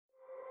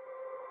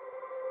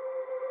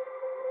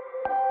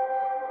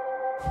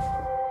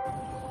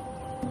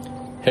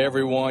Hey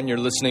everyone, you're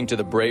listening to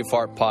the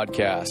Braveheart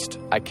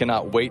Podcast. I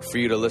cannot wait for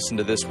you to listen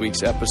to this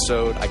week's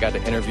episode. I got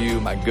to interview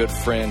my good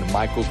friend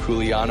Michael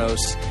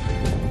Koulianos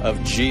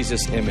of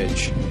Jesus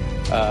Image.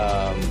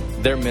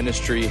 Their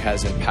ministry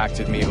has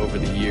impacted me over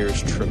the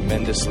years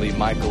tremendously.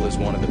 Michael is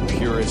one of the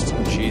purest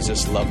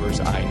Jesus lovers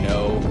I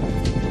know.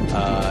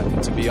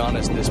 To be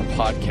honest, this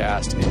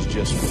podcast is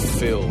just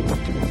filled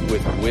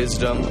with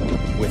wisdom,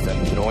 with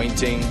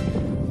anointing,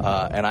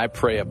 and I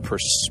pray a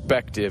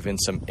perspective and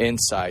some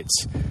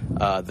insights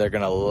they're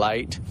going to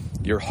light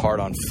your heart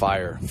on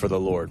fire for the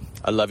Lord.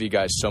 I love you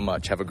guys so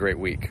much. Have a great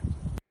week.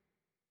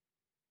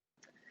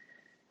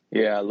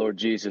 Yeah, Lord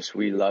Jesus,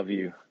 we love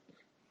you.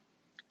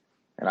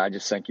 And I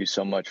just thank you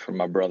so much for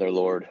my brother,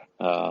 Lord.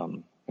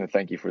 And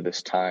thank you for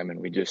this time.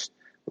 And we just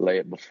lay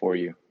it before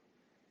you.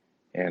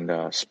 And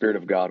Spirit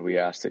of God, we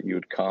ask that you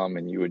would come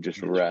and you would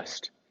just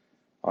rest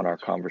on our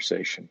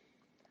conversation.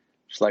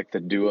 Just like the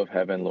dew of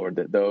heaven, Lord,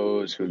 that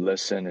those who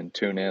listen and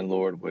tune in,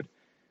 Lord, would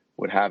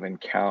have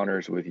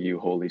encounters with you,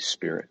 Holy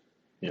Spirit.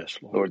 Yes,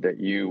 Lord. Lord,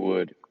 that you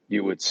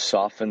would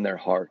soften their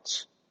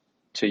hearts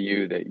to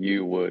you, that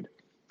you would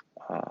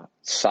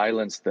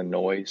silence the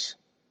noise,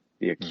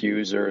 the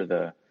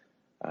accuser,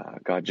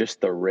 God,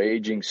 just the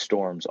raging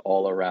storms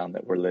all around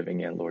that we're living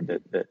in, Lord,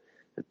 that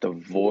the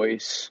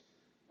voice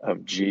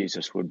of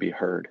Jesus would be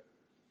heard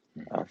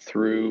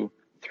through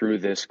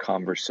this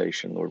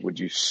conversation, Lord. Would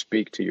you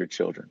speak to your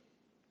children?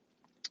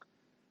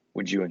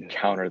 Would you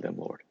encounter them,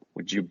 Lord?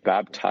 Would you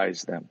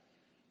baptize them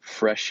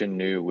fresh and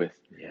new with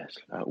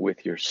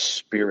your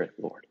Spirit,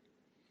 Lord?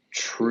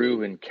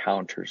 True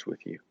encounters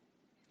with you.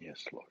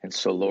 Yes, Lord. And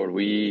so, Lord,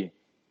 we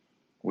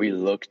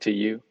look to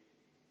you.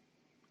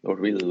 Lord,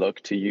 we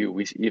look to you.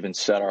 We even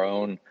set our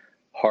own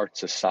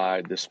hearts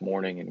aside this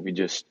morning and we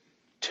just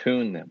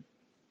tune them.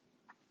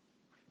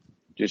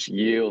 Just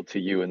yield to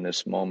you in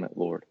this moment,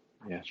 Lord.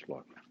 Yes,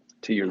 Lord.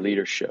 To your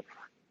leadership.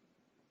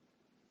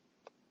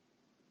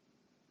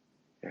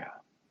 Yeah.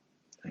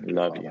 We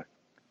love you.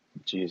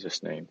 In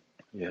Jesus' name.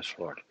 Yes,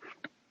 Lord.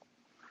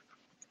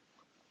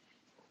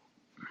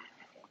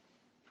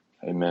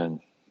 Amen.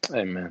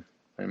 Amen.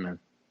 Amen.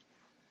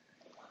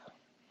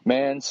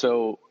 Man,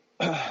 so,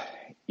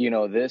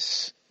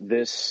 this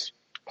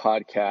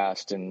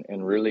podcast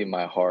and really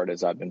my heart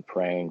as I've been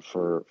praying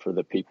for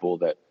the people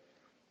that,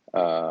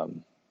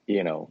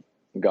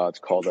 God's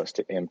called us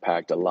to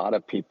impact. A lot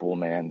of people,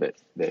 man,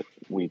 that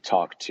we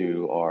talk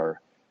to are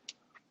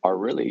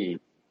really,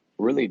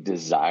 really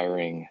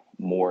desiring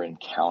more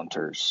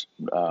encounters,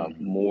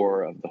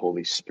 more of the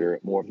Holy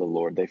Spirit, more of the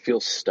Lord. They feel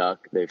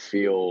stuck. They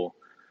feel,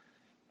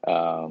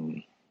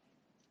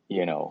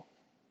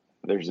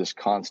 there's this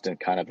constant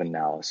kind of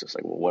analysis,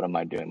 like, well, what am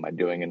I doing? Am I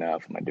doing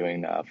enough? Am I doing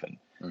enough?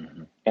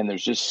 And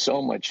there's just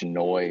so much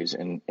noise.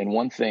 And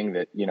one thing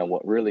that,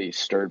 what really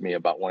stirred me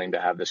about wanting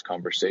to have this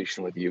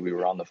conversation with you, we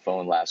were on the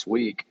phone last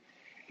week.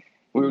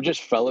 We were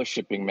just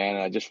fellowshipping, man,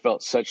 and I just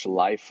felt such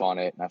life on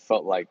it. And I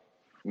felt like,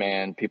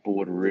 man, people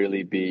would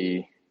really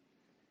be,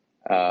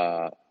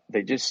 I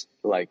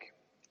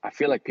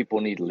feel like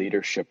people need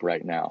leadership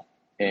right now.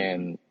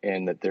 And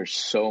that there's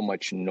so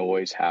much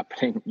noise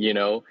happening,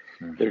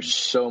 there's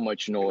so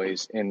much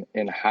noise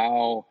and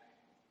how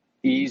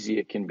easy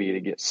it can be to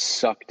get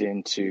sucked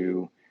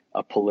into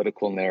a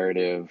political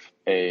narrative,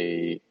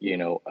 a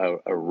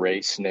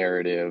race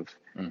narrative.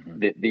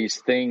 That these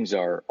things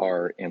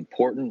are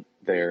important.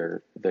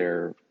 They're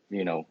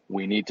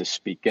we need to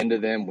speak into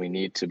them. We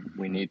need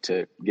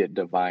to get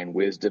divine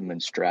wisdom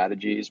and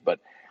strategies. But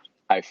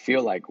I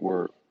feel like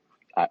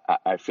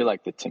I feel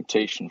like the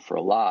temptation for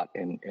a lot,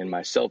 and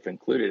myself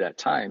included at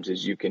times,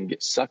 is you can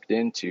get sucked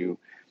into,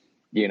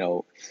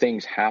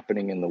 things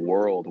happening in the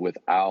world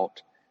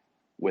without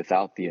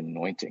the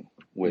anointing,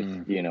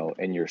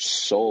 and your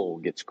soul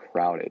gets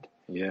crowded.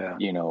 Yeah.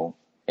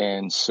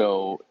 And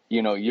so,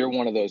 you're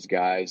one of those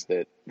guys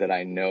that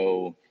I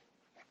know,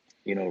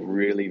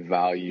 really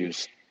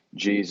values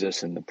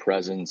Jesus and the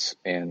presence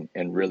and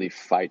really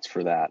fights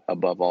for that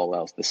above all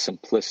else, the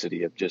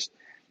simplicity of just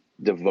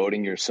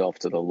devoting yourself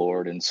to the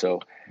Lord. And so,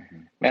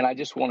 man, I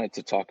just wanted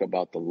to talk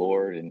about the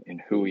Lord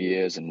and who he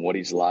is and what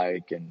he's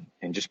like and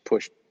just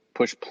push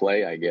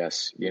play, I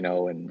guess,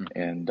 and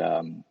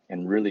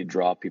really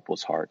draw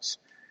people's hearts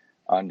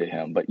unto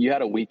him. But you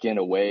had a weekend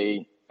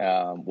away.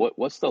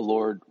 What's the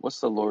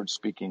Lord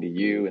speaking to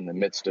you in the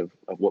midst of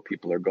what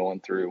people are going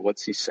through?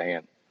 What's he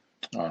saying?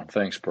 Oh,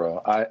 thanks,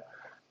 bro.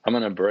 I'm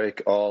going to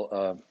break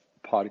all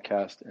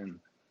podcast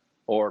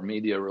or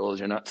media rules.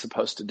 You're not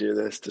supposed to do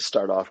this to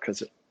start off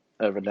because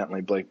evidently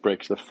Blake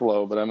breaks the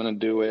flow, but I'm going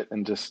to do it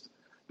and just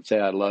say,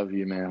 I love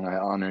you, man. I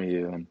honor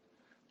you. And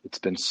it's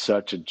been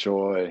such a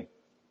joy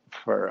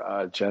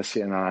for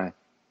Jesse and I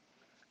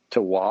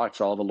to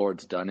watch all the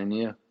Lord's done in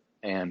you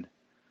and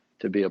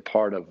to be a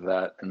part of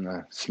that in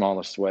the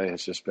smallest way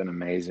has just been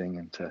amazing.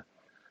 And to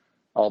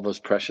all those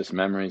precious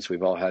memories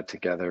we've all had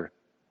together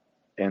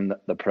in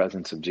the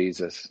presence of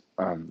Jesus,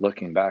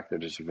 looking back, they're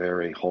just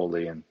very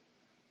holy and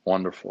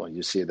wonderful.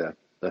 You see the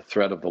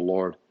thread of the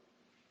Lord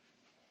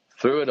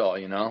through it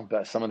all,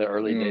 but some of the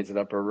early days at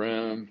Upper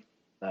Room,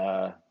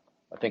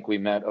 I think we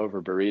met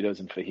over burritos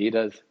and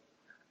fajitas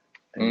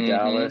in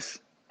Dallas.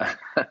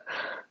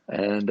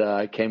 And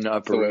I came to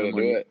Upper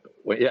Room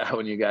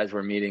when you guys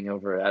were meeting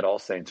over at All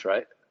Saints,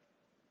 right?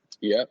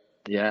 Yep.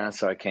 Yeah,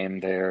 so I came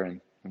there,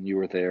 and you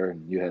were there,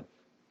 and you had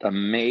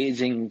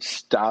amazing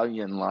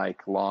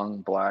stallion-like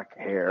long black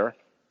hair.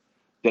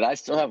 Did I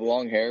still have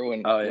long hair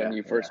when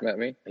you first met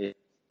me? It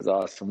was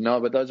awesome. No,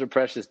 but those are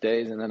precious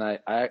days. And then I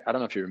don't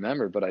know if you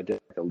remember, but I did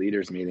a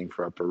leaders meeting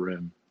for Upper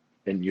Room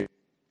in Europe,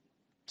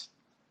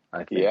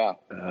 I think. Yeah.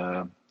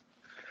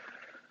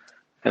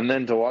 And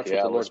then to watch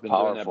what the Lord's been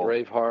doing at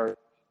Braveheart,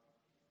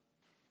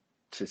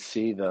 to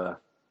see the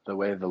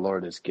way the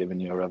Lord has given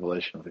you a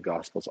revelation of the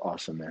gospel is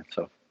awesome, man.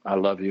 So I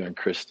love you and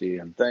Christy.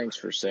 And thanks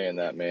for saying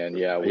that, man.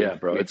 Yeah,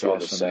 bro, it's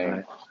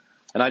awesome.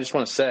 And I just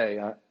want to say,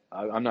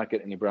 I'm not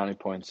getting any brownie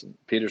points, and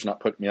Peter's not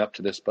putting me up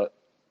to this, but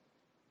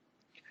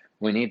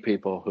we need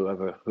people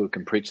who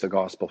can preach the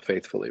gospel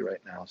faithfully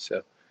right now.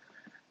 So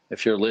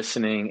if you're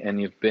listening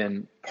and you've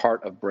been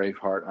part of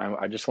Braveheart,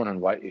 I just want to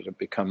invite you to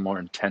become more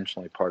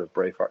intentionally part of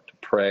Braveheart, to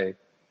pray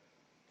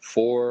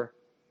for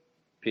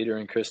Peter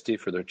and Christy,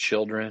 for their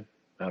children,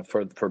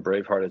 for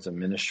Braveheart as a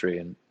ministry,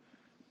 and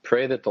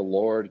pray that the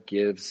Lord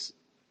gives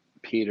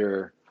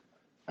Peter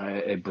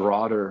a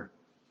broader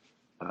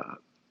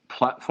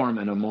platform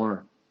and a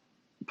more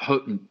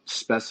potent,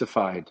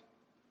 specified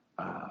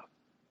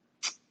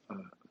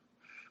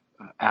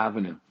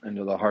avenue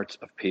into the hearts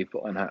of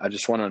people. And I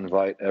just want to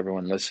invite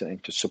everyone listening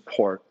to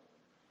support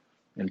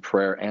in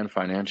prayer and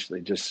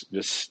financially. Just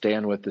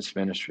stand with this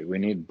ministry. We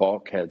need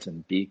bulkheads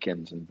and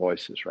beacons and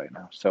voices right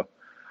now. So,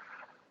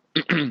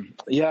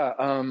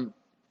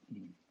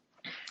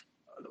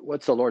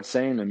 what's the Lord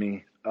saying to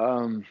me?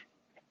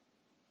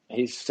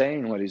 He's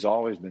saying what he's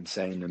always been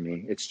saying to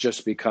me. It's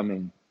just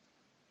becoming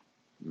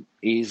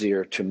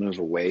easier to move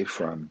away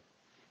from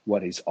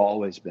what he's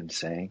always been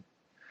saying.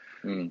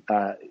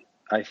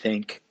 I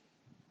think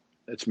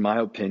it's my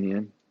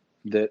opinion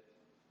that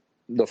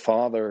the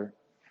Father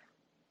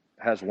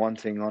has one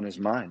thing on his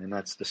mind, and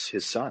that's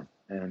his Son.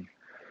 And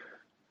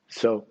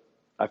so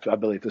I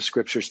believe the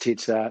scriptures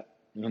teach that.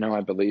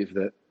 I believe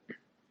that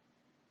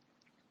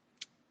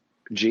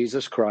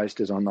Jesus Christ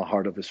is on the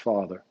heart of his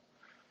Father,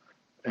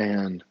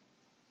 and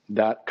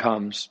that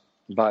comes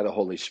by the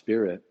Holy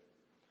Spirit.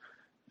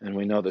 And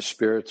we know the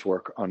Spirit's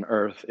work on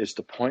earth is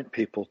to point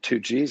people to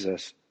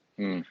Jesus.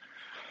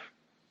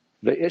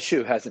 The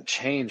issue hasn't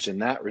changed in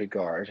that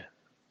regard.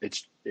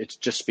 It's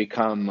just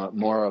become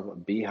more of a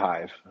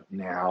beehive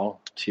now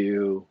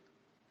to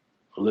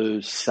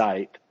lose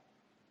sight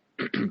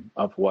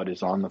of what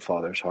is on the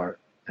Father's heart.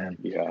 And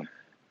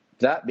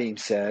that being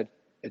said,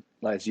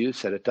 as you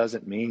said, it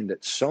doesn't mean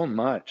that so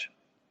much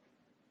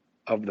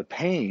of the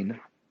pain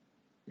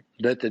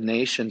that the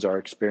nations are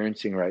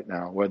experiencing right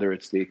now, whether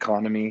it's the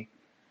economy,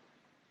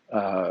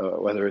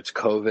 whether it's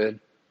COVID,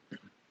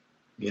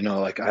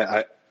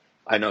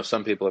 I know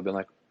some people have been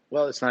like,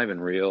 well, it's not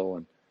even real.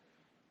 And,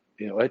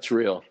 it's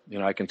real.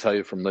 I can tell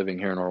you from living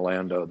here in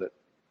Orlando that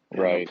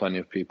there are plenty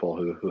of people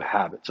who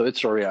have it. So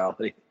it's a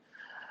reality.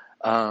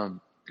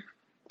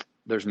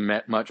 There's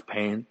much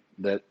pain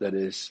that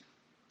is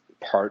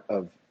part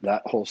of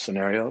that whole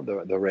scenario,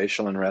 the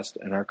racial unrest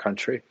in our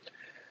country.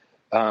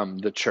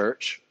 The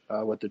church,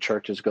 what the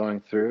church is going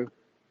through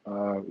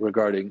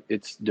regarding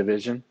its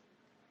division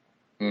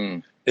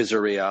is a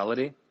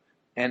reality.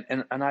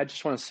 And I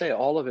just want to say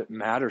all of it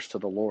matters to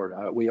the Lord.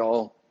 We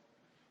all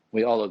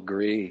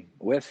agree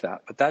with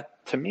that. But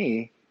that, to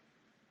me,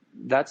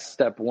 that's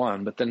step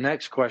one. But the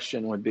next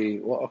question would be,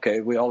 well, okay,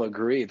 we all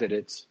agree that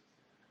it's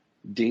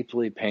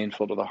deeply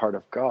painful to the heart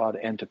of God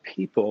and to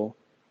people.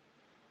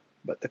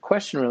 But the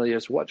question really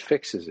is, what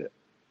fixes it?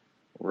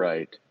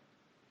 Right.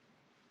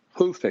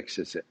 Who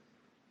fixes it?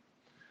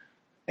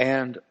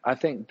 And I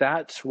think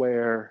that's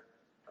where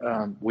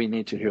we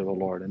need to hear the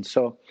Lord. And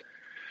so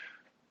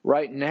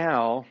right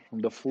now,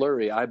 the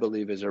flurry, I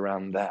believe, is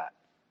around that.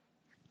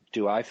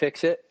 Do I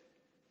fix it?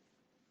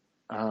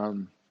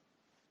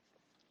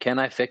 Can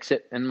I fix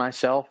it in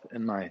myself,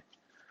 in my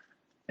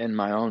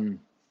own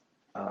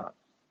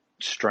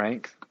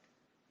strength?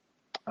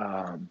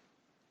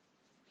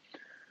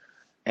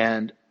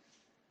 And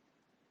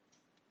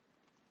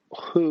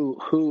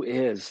who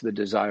is the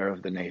desire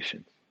of the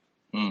nations?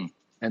 And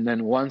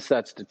then once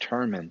that's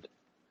determined,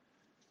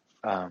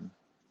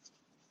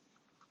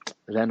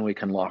 then we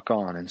can lock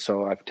on. And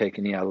so I've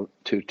taken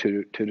two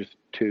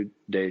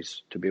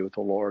days to be with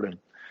the Lord, and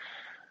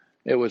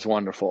it was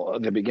wonderful.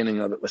 The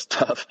beginning of it was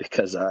tough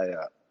because I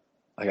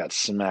got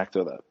smacked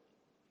with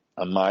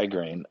a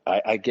migraine.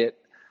 I get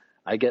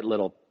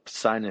little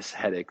sinus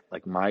headache,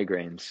 like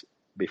migraines,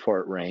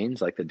 before it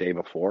rains, like the day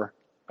before.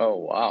 Oh,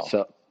 wow.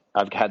 So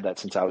I've had that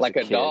since I was like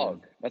a kid.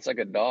 Dog. That's like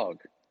a dog.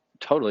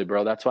 Totally,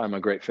 bro. That's why I'm a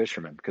great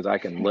fisherman, because I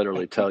can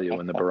literally tell you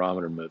when the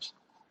barometer moves.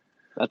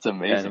 That's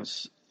amazing.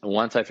 And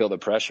once I feel the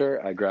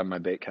pressure, I grab my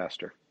bait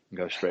caster and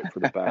go straight for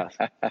the bass.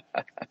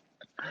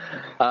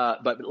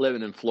 But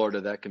living in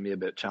Florida, that can be a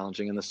bit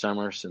challenging in the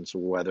summer since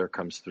weather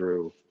comes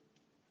through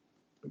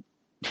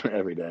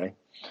every day.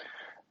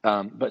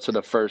 But so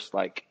the first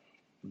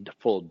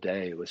full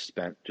day was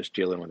spent just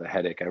dealing with a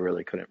headache. I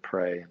really couldn't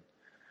pray.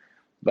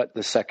 But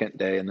the second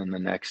day and then the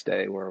next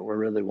day were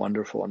really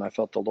wonderful, and I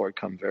felt the Lord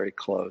come very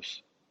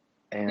close.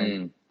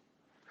 And,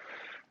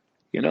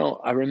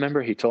 I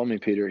remember he told me,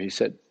 Peter, he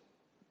said,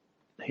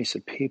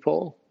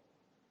 people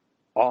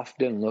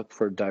often look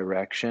for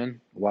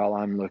direction while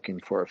I'm looking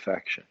for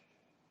affection.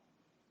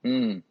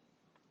 And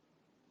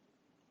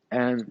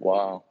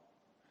wow.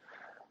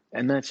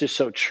 And that's just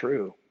so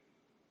true.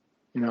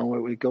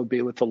 Where we go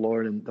be with the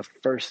Lord, and the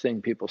first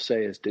thing people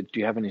say is, do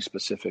you have any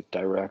specific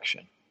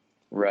direction?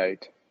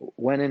 Right.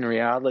 When in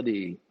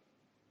reality,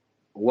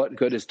 what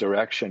good is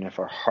direction if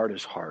our heart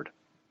is hard?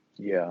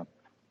 Yeah.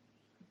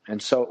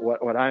 And so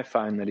what I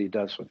find that he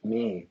does with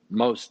me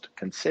most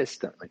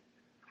consistently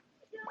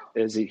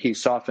is he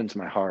softens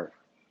my heart.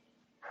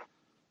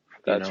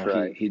 That's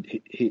right.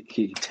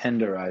 He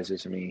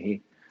tenderizes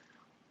me.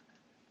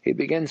 He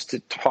begins to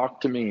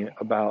talk to me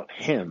about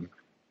him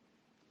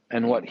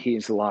and what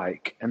he's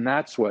like. And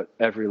that's what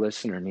every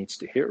listener needs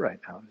to hear right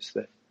now,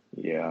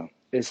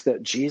 is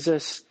that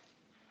Jesus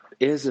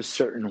is a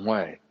certain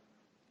way,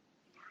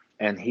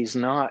 and he's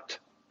not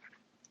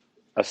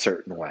a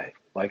certain way.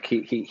 Like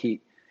he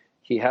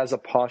has a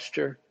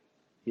posture,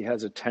 he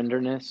has a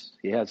tenderness,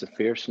 he has a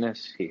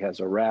fierceness, he has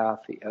a wrath,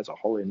 he has a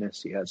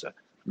holiness, he has a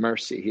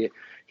mercy.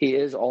 He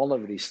is all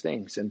of these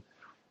things, and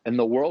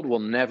the world will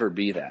never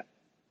be that.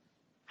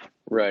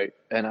 Right.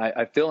 And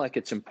I feel like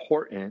it's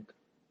important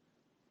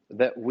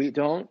that we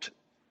don't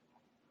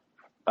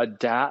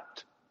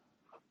adapt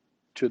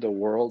to the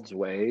world's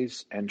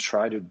ways and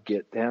try to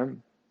get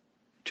them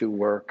to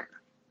work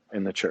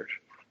in the church.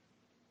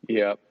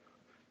 Yep.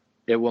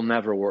 It will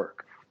never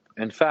work.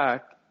 In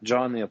fact,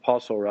 John the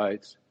Apostle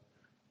writes,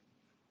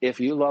 if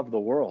you love the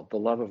world, the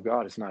love of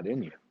God is not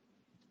in you.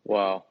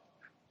 Wow.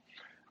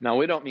 Now,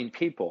 we don't mean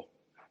people.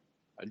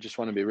 I just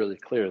want to be really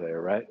clear there,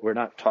 right? We're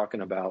not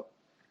talking about...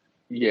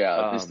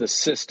 it's the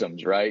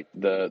systems, right?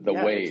 The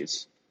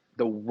ways.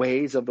 The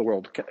ways of the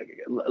world.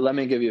 Let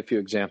me give you a few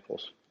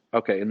examples.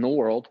 Okay, in the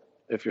world,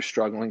 if you're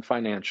struggling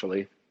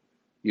financially,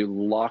 you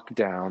lock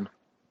down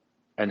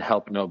and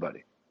help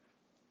nobody.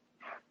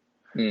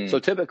 So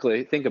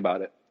typically, think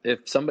about it.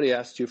 If somebody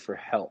asks you for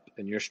help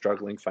and you're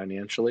struggling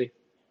financially,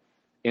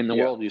 in the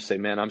world you say,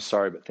 man, I'm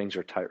sorry, but things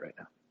are tight right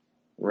now.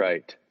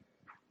 Right.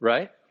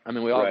 Right? I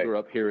mean, we all grew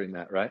up hearing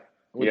that, right?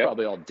 We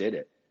probably all did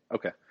it.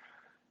 Okay.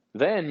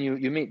 Then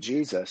you meet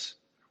Jesus,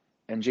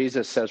 and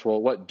Jesus says,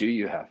 well, what do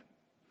you have?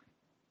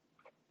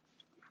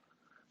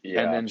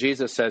 Yeah. And then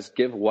Jesus says,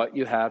 give what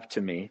you have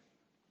to me.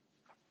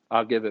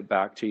 I'll give it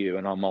back to you,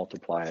 and I'll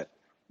multiply it.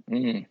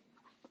 Mm-hmm.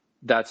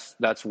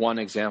 That's one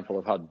example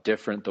of how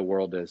different the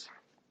world is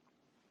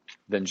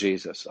than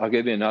Jesus. I'll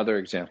give you another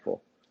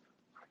example.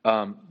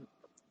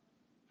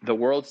 The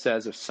world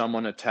says if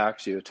someone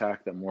attacks you,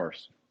 attack them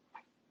worse.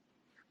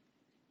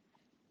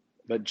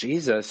 But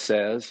Jesus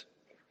says,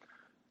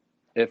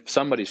 if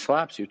somebody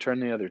slaps you,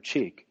 turn the other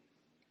cheek.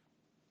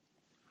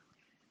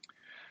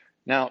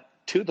 Now,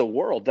 to the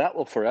world, that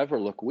will forever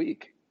look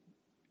weak.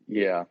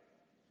 Yeah,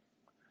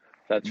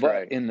 that's but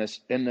right. In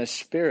the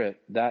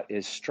spirit, that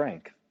is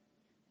strength.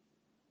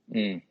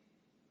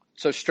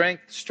 So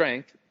strength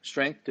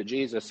to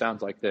Jesus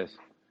sounds like this.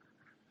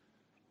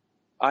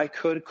 I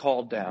could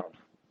call down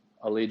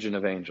a legion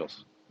of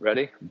angels.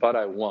 Ready? But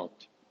I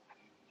won't.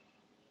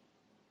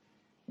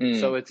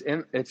 So it's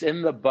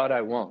in the but I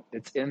won't.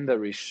 It's in the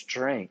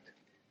restraint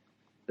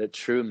that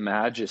true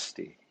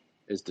majesty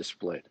is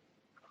displayed.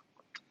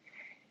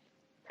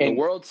 And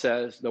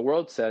the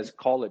world says,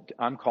 call it.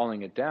 I'm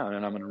calling it down,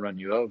 and I'm going to run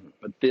you over.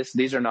 But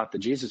these are not the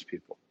Jesus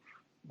people.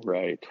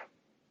 Right.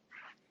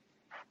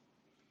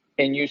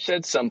 And you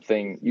said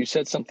something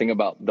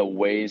about the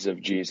ways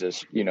of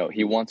Jesus.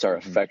 He wants our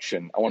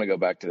affection. I want to go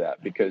back to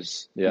that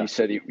because you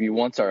said he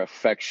wants our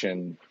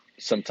affection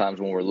sometimes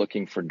when we're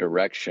looking for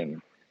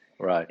direction.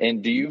 Right.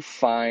 And do you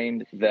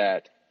find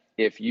that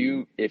if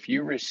you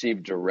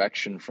receive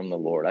direction from the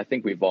Lord, I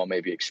think we've all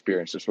maybe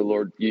experienced this, where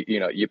Lord,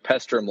 you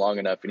pester him long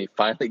enough and he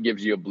finally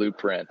gives you a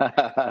blueprint.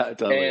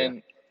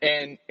 Totally,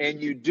 and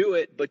you do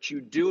it, but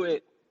you do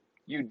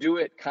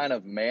it kind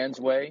of man's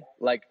way.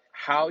 Like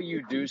how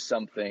you do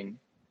something,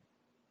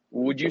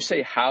 would you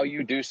say how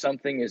you do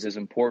something is as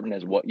important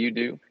as what you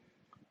do?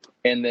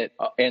 And that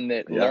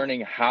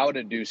learning how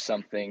to do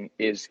something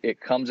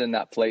it comes in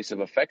that place of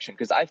affection.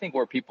 Because I think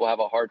where people have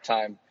a hard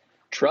time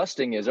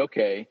trusting is,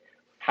 okay,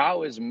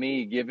 how is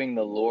me giving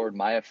the Lord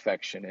my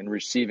affection and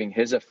receiving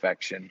his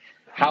affection?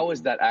 How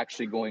is that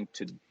actually going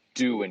to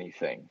do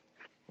anything?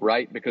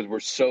 Right? Because we're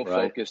so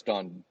focused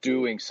on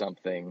doing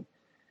something.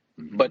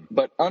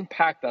 But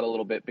unpack that a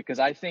little bit, because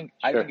I think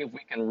if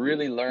we can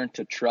really learn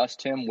to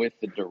trust him with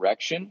the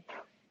direction,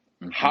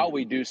 how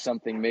we do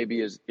something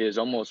maybe is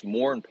almost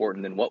more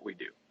important than what we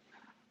do.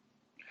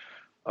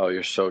 Oh,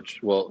 you're so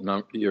well.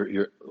 No,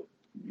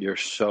 you're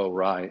so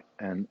right.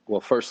 And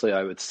well, firstly,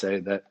 I would say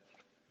that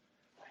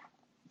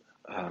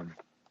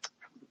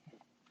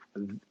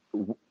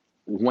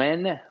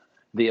when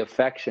the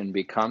affection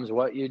becomes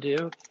what you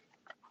do,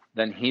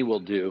 then he will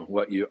do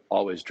what you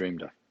always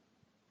dreamed of.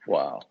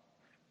 Wow.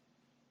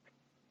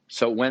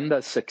 So when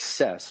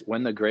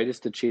the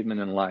greatest achievement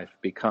in life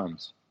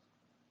becomes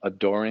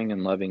adoring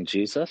and loving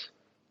Jesus,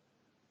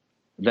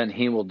 then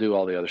he will do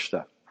all the other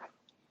stuff.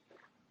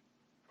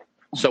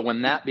 So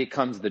when that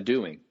becomes the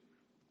doing,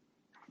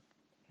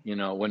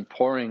 when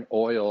pouring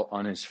oil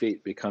on his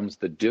feet becomes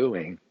the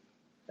doing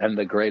and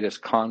the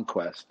greatest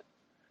conquest,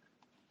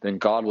 then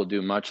God will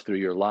do much through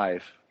your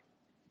life.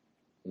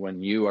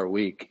 When you are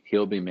weak,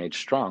 he'll be made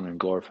strong and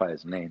glorify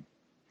his name.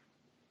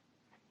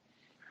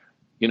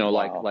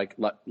 Wow.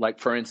 Like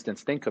for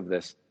instance, think of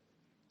this.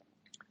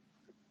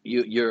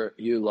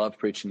 You love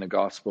preaching the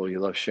gospel. You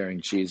love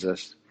sharing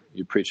Jesus.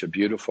 You preach a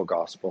beautiful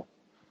gospel.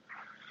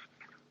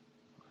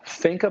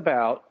 Think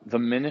about the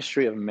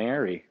ministry of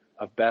Mary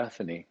of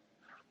Bethany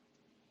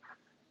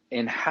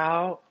and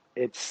how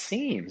it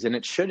seems, and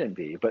it shouldn't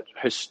be, but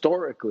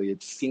historically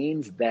it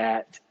seems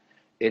that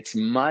it's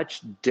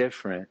much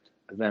different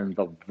than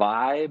the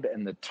vibe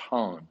and the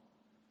tone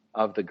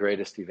of the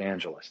greatest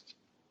evangelists.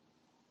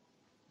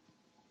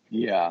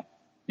 Yeah.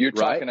 You're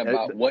Right? talking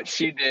about what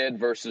she did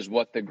versus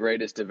what the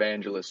greatest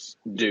evangelists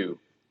do.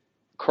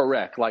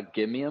 Correct. Like,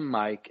 give me a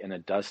mic in a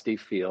dusty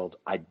field.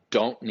 I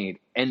don't need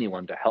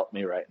anyone to help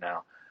me right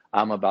now.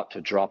 I'm about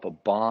to drop a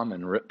bomb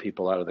and rip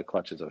people out of the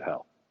clutches of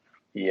hell.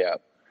 Yeah.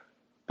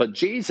 But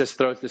Jesus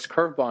throws this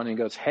curveball and he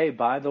goes, hey,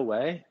 by the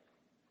way,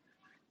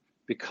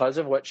 because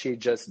of what she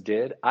just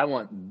did, I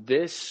want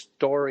this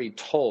story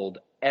told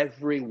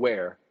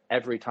everywhere,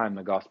 every time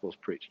the gospel is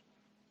preached.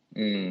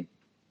 Mm.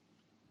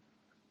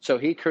 So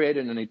he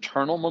created an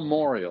eternal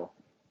memorial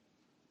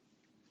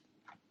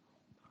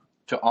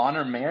to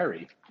honor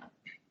Mary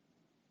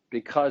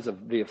because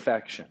of the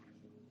affection.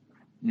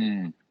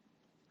 Mm.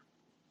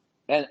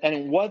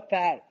 And what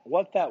that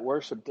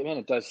worship, man,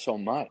 it does so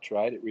much,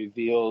 right? It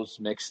reveals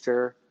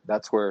mixture.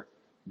 That's where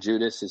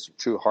Judas'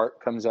 true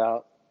heart comes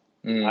out.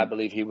 Mm. I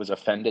believe he was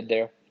offended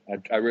there.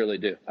 I really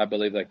do. I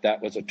believe like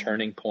that was a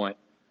turning point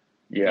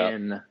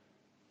in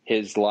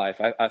his life.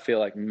 I feel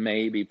like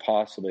maybe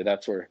possibly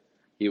that's where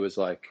he was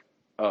like,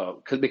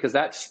 oh, because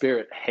that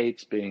spirit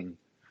hates being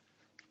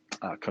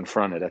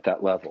confronted at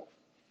that level.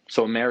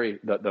 So Mary,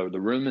 the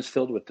room is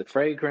filled with the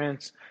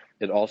fragrance.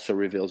 It also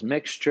reveals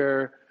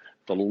mixture.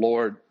 The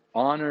Lord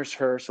honors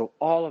her. So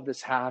all of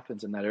this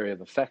happens in that area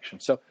of affection.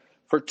 So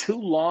for too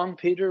long,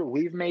 Peter,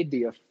 we've made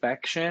the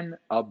affection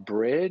a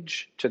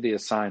bridge to the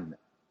assignment.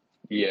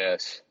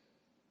 Yes.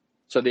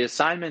 So the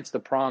assignment's the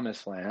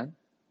promised land,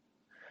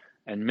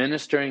 and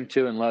ministering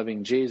to and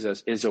loving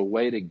Jesus is a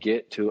way to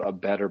get to a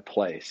better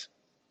place.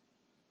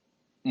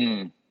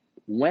 Mm.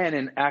 When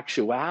in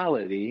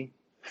actuality,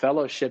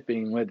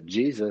 fellowshipping with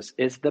Jesus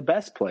is the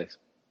best place.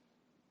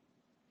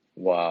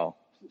 Wow.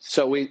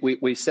 So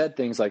we said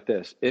things like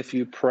this: if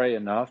you pray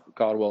enough,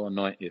 God will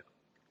anoint you.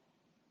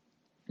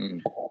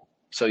 Mm.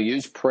 So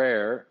use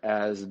prayer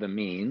as the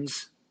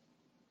means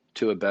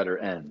to a better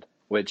end,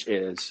 which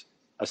is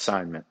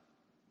assignment,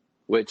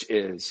 which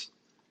is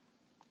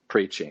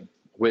preaching,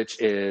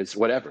 which is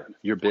whatever,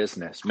 your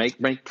business.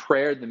 Make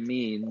prayer the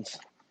means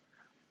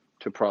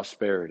to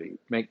prosperity.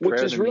 Make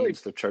prayer the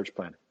means to church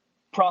planting.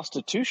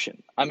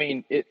 Prostitution. I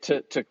mean,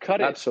 to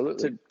cut it,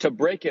 absolutely, to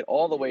break it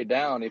all the way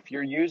down, if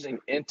you're using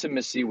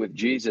intimacy with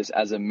Jesus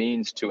as a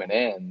means to an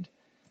end,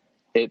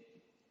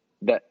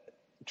 that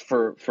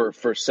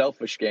for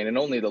selfish gain, and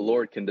only the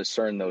Lord can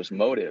discern those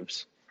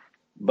motives.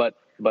 But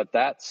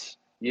that's,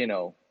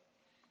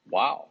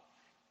 wow.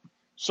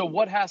 So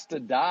what has to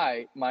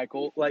die,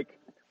 Michael? Like,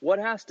 what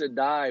has to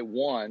die,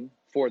 one,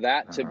 for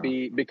that to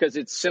be, because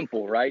it's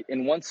simple, right?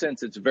 In one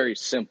sense, it's very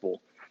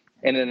simple.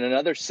 And in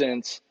another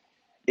sense,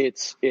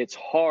 it's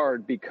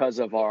hard because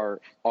of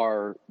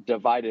our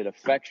divided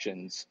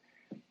affections.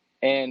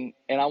 And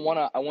I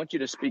want you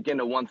to speak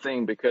into one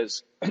thing,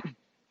 because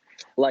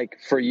like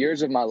for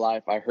years of my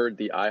life, I heard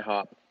the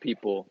IHOP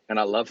people, and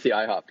I love the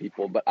IHOP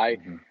people, but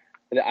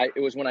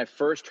it was when I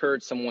first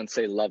heard someone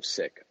say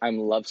lovesick. I'm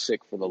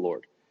lovesick for the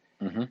Lord.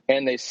 Mm-hmm.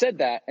 And they said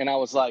that, and I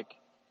was like,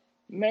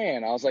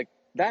 man,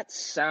 that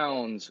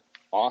sounds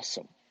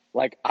awesome.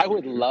 Like, I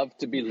would love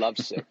to be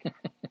lovesick.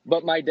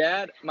 But my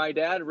dad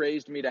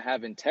raised me to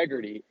have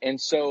integrity.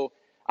 And so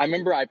I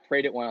remember I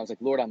prayed it when I was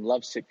like, Lord, I'm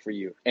lovesick for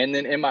you. And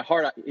then in my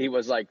heart, he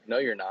was like, no,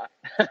 you're not.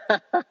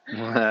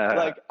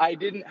 Like, I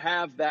didn't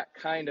have that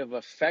kind of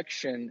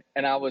affection.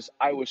 And I was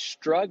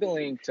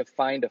struggling to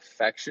find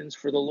affections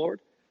for the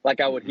Lord.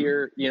 Like, I would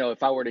hear,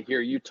 if I were to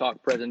hear you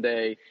talk present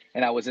day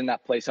and I was in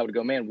that place, I would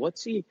go, man, what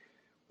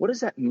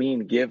does that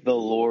mean? Give the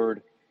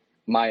Lord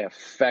my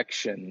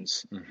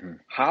affections. Mm-hmm.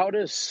 How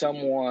does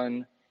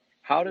someone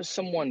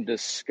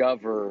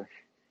discover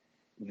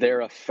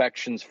their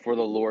affections for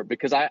the Lord?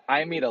 Because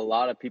I meet a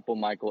lot of people,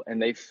 Michael,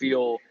 and they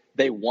feel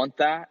they want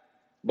that,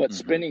 but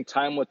spending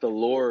time with the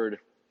Lord,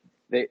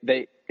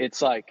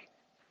 it's like,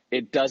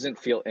 it doesn't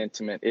feel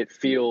intimate. It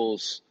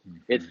feels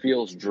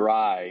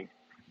dry.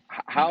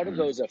 How do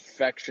those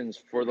affections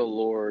for the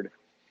Lord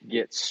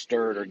get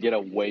stirred or get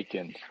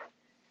awakened?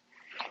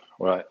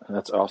 Right.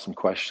 That's an awesome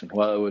question.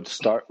 Well, it would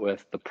start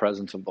with the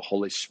presence of the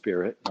Holy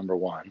Spirit, number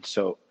one.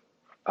 So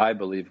I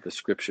believe the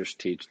scriptures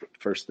teach that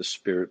first the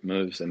Spirit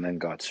moves and then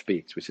God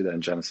speaks. We see that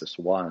in Genesis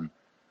 1,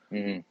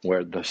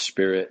 where the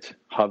Spirit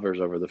hovers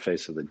over the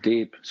face of the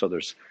deep. So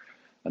there's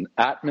an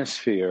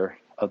atmosphere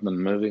of the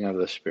moving of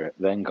the Spirit.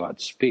 Then God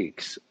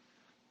speaks.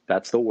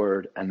 That's the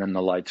word, and then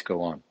the lights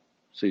go on.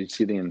 So you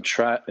see the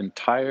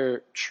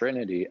entire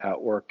Trinity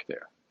at work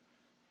there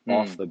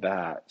off the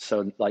bat.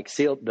 So like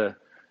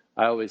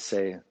I always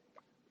say,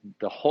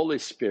 the Holy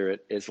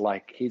Spirit is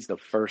like he's the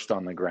first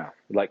on the ground.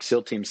 Like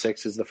SEAL Team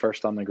 6 is the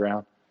first on the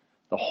ground.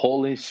 The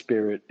Holy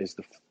Spirit is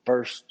the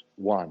first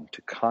one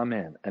to come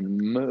in and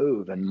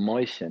move and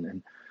moisten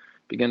and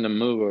begin to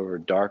move over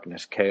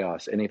darkness,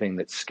 chaos, anything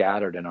that's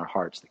scattered in our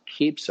hearts that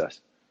keeps us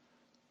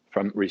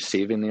from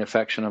receiving the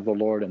affection of the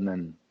Lord and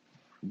then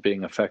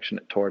being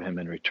affectionate toward him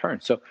in return.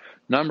 So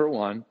number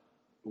one,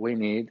 we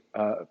need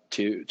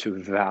to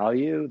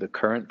value the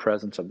current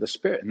presence of the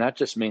Spirit. And that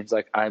just means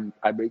like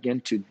I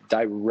begin to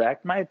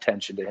direct my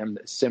attention to him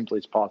as simply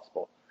as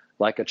possible,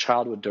 like a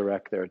child would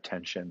direct their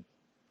attention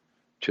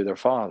to their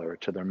father,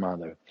 to their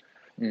mother.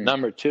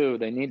 Number two,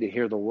 they need to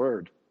hear the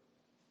word.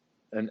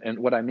 And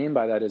what I mean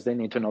by that is they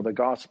need to know the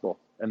gospel.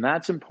 And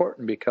that's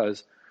important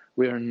because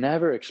we are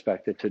never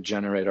expected to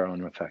generate our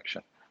own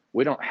affection.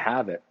 We don't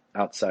have it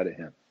outside of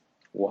him.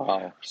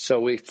 Wow. So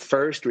we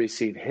first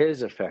receive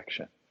his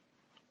affection.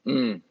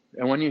 And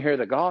when you hear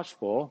the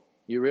gospel,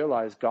 you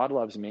realize God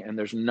loves me, and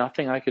there's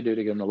nothing I could do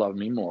to get him to love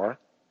me more.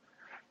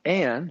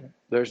 And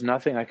there's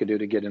nothing I could do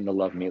to get him to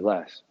love me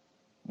less.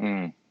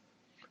 When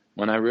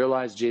I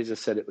realized Jesus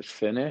said it was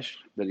finished,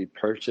 that he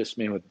purchased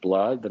me with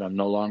blood, that I'm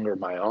no longer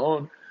my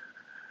own,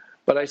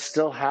 but I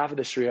still have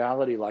this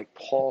reality like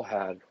Paul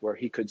had, where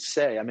he could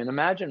say, I mean,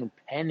 imagine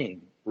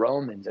penning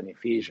Romans and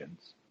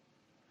Ephesians,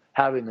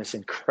 having this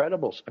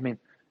incredible, I mean,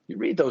 you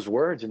read those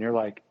words and you're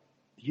like,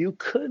 you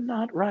could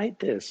not write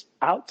this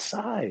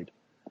outside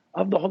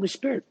of the Holy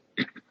Spirit.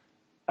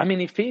 I mean,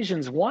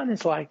 Ephesians 1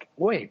 is like,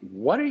 wait,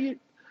 what are you?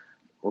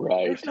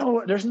 Right.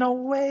 There's no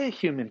way a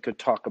human could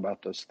talk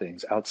about those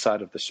things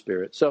outside of the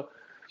Spirit. So,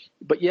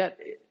 but yet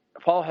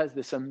Paul has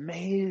this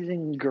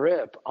amazing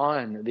grip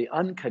on the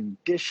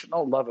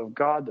unconditional love of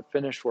God, the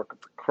finished work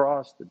of the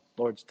cross, the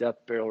Lord's death,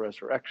 burial,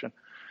 resurrection,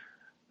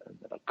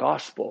 the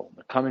gospel,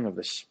 the coming of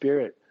the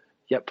Spirit.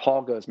 Yet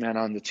Paul goes, man,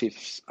 I'm the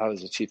chief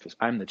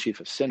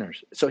of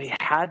sinners. So he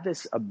had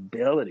this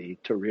ability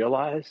to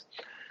realize,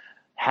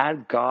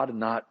 had God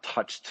not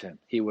touched him,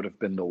 he would have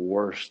been the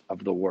worst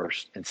of the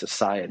worst in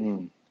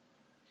society.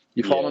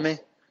 You follow me?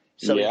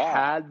 So he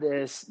had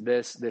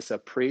this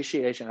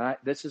appreciation.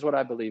 This is what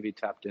I believe he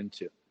tapped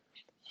into.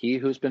 He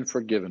who's been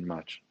forgiven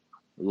much,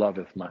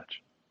 loveth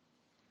much.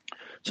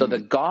 So the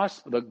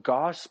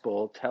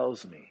gospel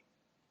tells me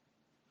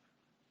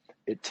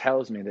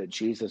that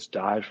Jesus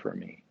died for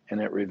me, and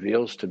it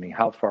reveals to me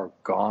how far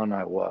gone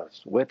I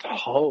was with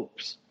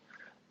hopes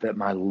that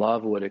my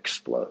love would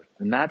explode.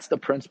 And that's the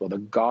principle. The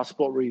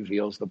gospel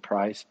reveals the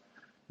price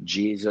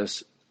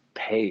Jesus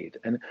paid.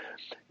 And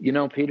you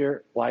know,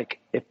 Peter,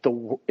 like if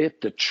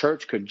the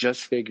church could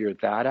just figure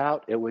that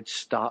out, it would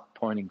stop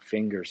pointing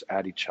fingers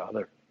at each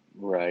other.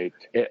 Right.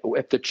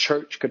 If the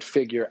church could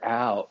figure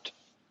out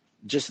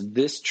just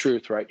this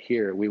truth right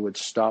here, we would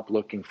stop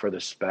looking for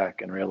the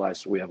speck and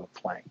realize we have a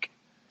plank.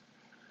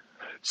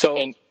 So,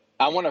 and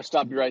I want to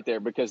stop you right there,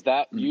 because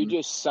that you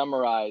just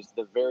summarized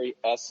the very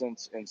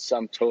essence and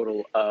sum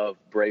total of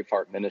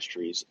Braveheart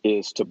Ministries,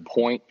 is to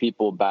point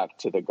people back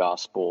to the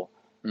gospel,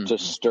 to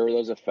stir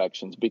those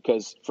affections.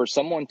 Because for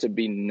someone to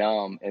be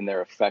numb in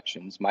their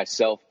affections,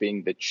 myself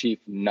being the chief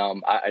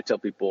numb, I tell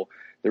people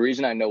the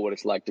reason I know what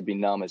it's like to be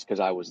numb is because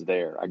I was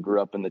there. I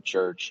grew up in the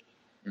church.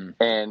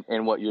 And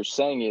what you're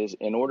saying is,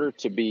 in order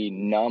to be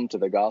numb to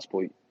the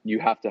gospel, you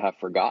have to have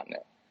forgotten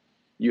it.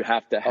 You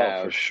have to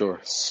have for sure.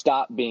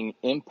 stopped being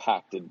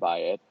impacted by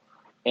it,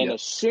 and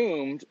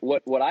assumed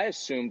what I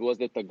assumed was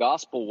that the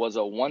gospel was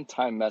a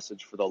one-time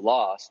message for the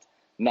lost,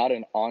 not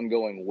an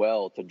ongoing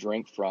well to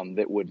drink from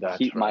that would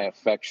keep my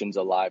affections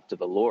alive to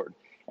the Lord.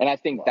 And I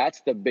think that's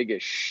the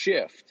biggest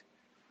shift,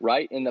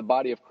 right, in the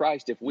body of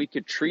Christ. If we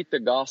could treat the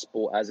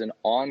gospel as an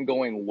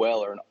ongoing well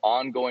or an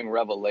ongoing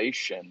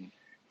revelation.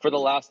 For the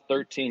last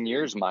 13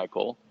 years,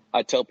 Michael,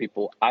 I tell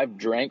people I've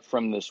drank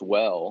from this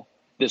well,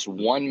 this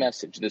one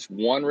message, this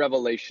one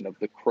revelation of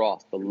the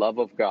cross, the love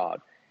of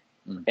God.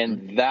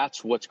 And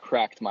that's what's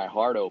cracked my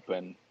heart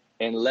open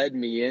and led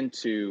me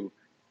into,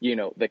 you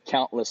know, the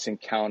countless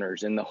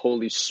encounters and the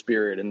Holy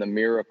Spirit and the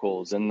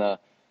miracles and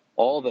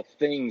all the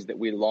things that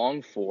we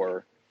long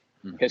for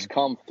has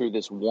come through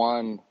this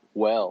one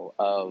well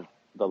of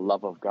the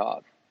love of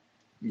God.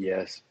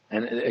 Yes.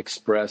 And it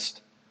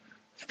expressed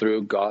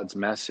through God's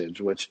message,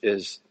 which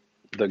is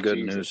the good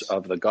news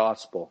of the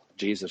gospel,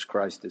 Jesus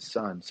Christ, his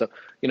son. So,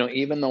 you know,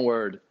 even the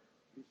word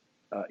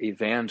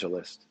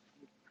evangelist,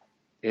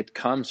 it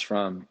comes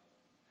from,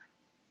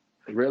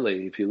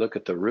 really, if you look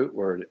at the root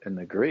word in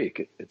the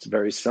Greek, it's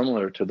very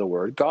similar to the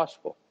word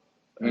gospel.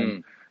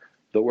 And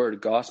the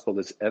word gospel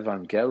is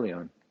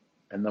evangelion,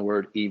 and the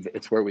word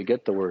it's where we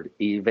get the word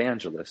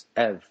evangelist,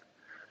 ev.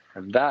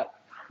 And that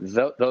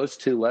those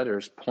two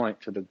letters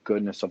point to the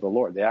goodness of the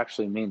Lord. They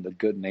actually mean the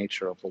good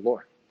nature of the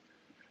Lord.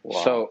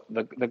 Wow. So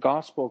the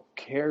gospel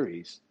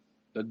carries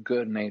the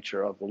good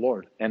nature of the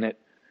Lord, and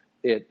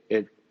it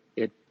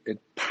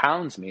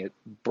pounds me. It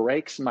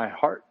breaks my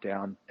heart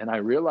down, and I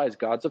realize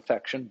God's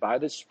affection by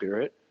the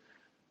Spirit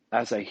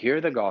as I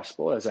hear the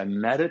gospel, as I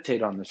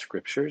meditate on the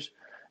scriptures,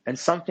 and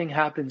something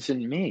happens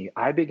in me.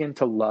 I begin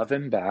to love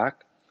him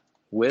back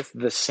with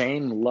the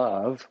same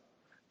love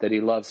that he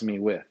loves me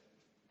with.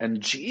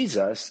 And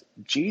Jesus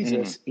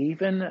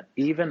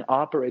even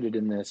operated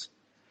in this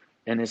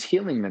in his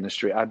healing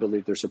ministry. I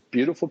believe there's a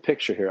beautiful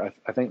picture here.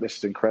 I think this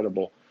is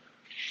incredible,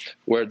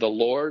 where the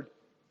Lord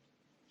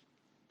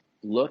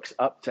looks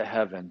up to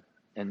heaven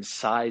and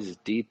sighs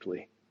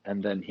deeply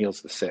and then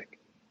heals the sick.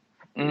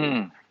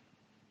 Mm.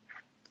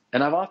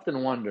 And I've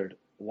often wondered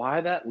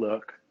why that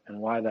look and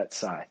why that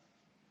sigh.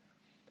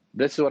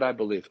 This is what I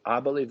believe. I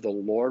believe the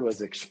Lord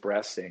was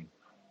expressing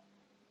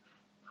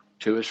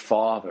to his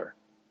Father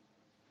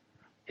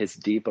his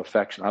deep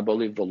affection. I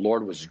believe the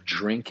Lord was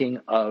drinking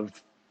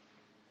of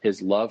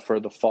his love for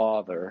the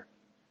Father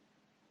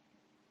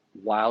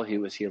while he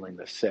was healing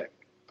the sick.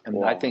 And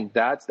Wow. I think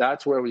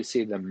that's where we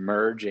see the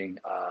merging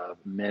of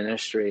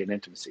ministry and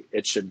intimacy.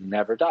 It should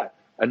never die.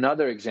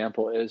 Another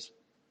example is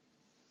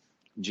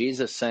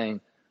Jesus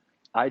saying,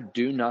 I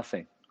do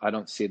nothing I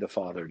don't see the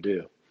Father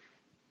do.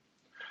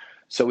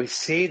 So we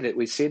see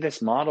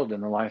this modeled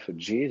in the life of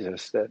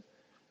Jesus, that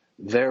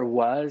there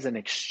was an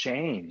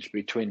exchange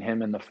between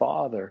him and the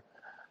Father,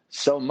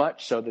 so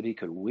much so that he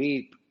could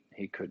weep,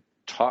 he could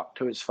talk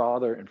to his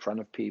Father in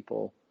front of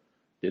people.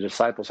 The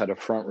disciples had a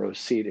front row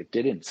seat. It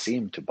didn't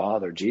seem to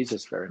bother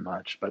Jesus very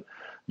much, but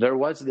there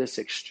was this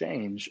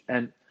exchange.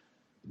 And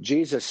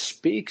Jesus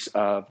speaks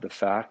of the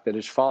fact that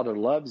his Father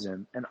loves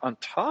him. And on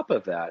top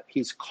of that,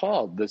 he's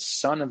called the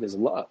Son of his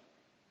love.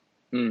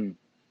 Mm.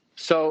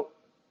 So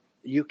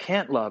you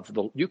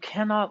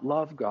cannot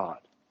love God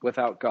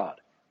without God.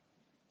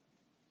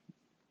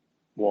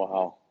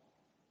 Wow.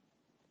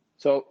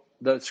 So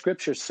the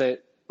scriptures say,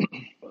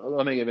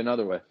 let me give you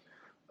another way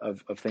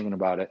of thinking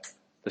about it.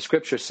 The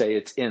scriptures say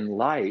it's in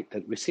light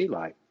that we see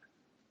light.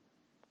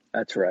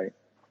 That's right.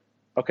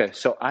 Okay,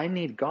 so I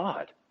need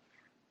God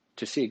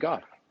to see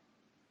God.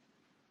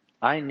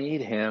 I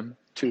need him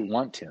to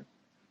want him.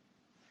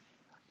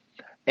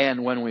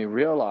 And when we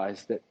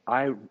realize that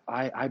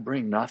I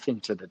bring nothing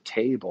to the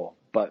table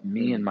but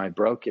me and my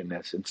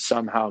brokenness, and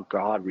somehow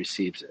God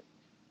receives it.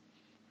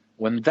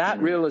 When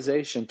that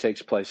realization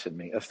takes place in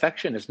me,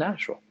 affection is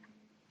natural.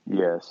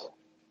 Yes.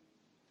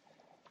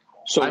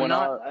 So I'm when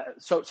not.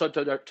 So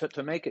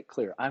to make it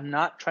clear, I'm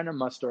not trying to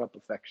muster up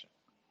affection.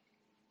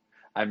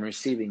 I'm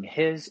receiving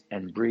his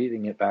and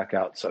breathing it back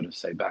out, so to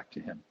say, back to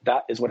him.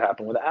 That is what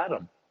happened with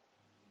Adam.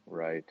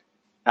 Right.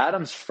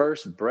 Adam's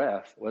first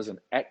breath was an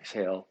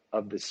exhale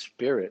of the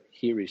Spirit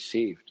he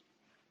received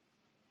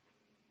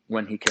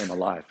when he came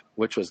alive,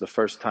 which was the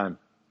first time,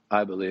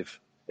 I believe,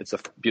 it's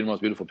the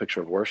most beautiful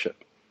picture of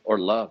worship or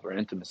love or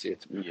intimacy.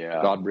 It's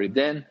God breathed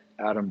in,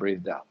 Adam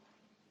breathed out.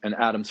 And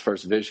Adam's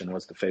first vision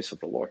was the face of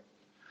the Lord.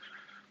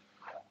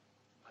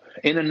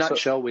 In a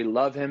nutshell, we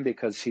love him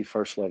because he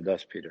first loved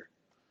us, Peter.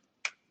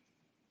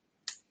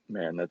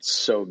 Man, that's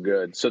so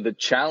good. So the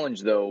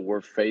challenge, though,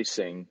 we're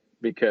facing,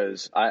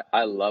 because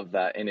I love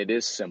that, and it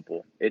is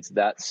simple. It's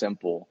that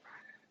simple.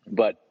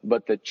 But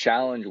the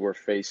challenge we're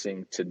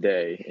facing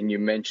today, and you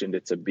mentioned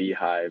it's a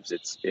beehives,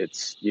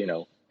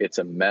 it's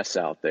a mess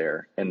out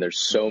there, and there's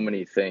so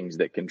many things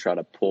that can try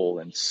to pull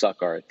and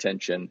suck our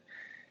attention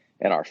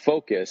and our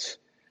focus.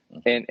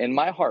 And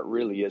my heart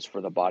really is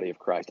for the body of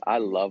Christ. I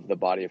love the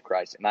body of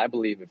Christ, and I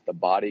believe if the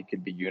body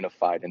could be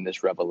unified in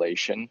this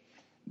revelation,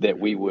 that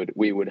we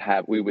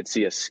would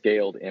see a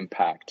scaled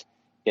impact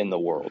in the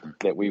world,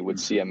 that we would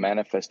see a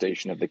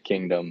manifestation of the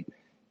kingdom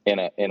in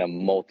a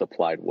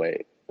multiplied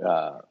way.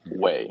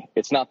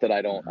 It's not that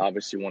I don't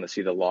obviously want to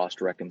see the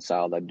lost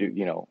reconciled. I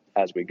do,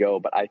 as we go,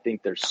 but I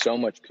think there's so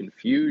much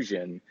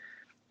confusion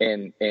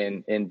and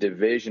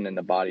division in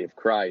the body of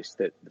Christ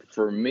that,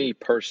 for me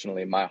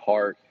personally, my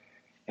heart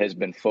has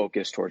been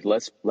focused towards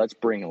let's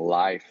bring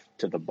life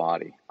to the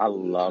body. I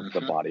love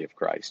the body of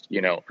Christ,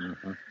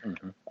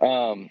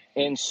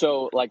 and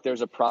so, like,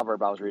 there's a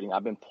proverb I was reading.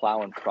 I've been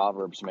plowing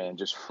Proverbs, man,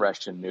 just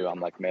fresh and new. I'm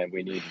like, man,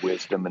 we need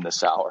wisdom in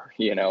this hour,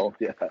 Yeah.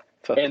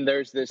 And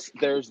there's this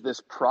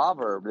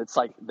proverb. It's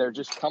like they're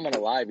just coming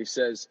alive. He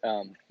says,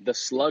 the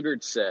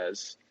sluggard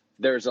says,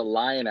 there's a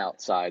lion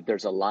outside.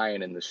 There's a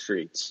lion in the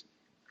streets.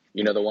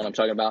 You know the one I'm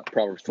talking about,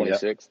 Proverbs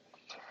 26.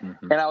 Yep.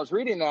 And I was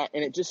reading that,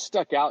 and it just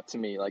stuck out to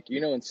me. Like,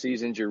 in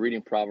seasons you're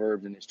reading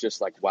Proverbs, and it's just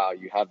like, wow,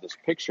 you have this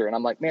picture. And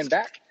I'm like, man,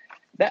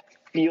 that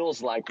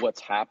feels like what's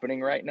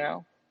happening right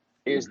now.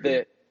 Is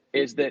that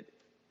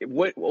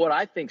what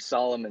I think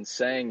Solomon's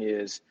saying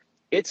is,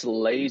 it's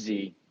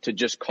lazy to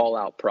just call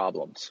out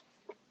problems.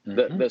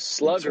 The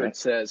sluggard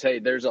says, hey,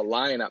 there's a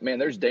lion out, man,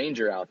 there's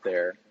danger out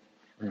there.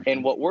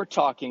 And what we're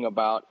talking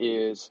about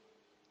is,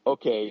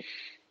 okay,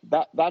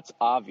 that's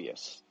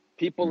obvious.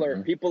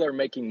 people are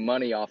making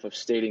money off of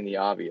stating the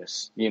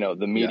obvious. The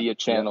media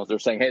channels, they're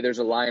saying, hey, there's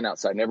a lion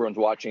outside, and everyone's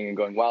watching and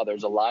going, wow,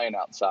 there's a lion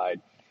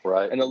outside.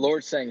 Right. And the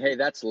Lord's saying, hey,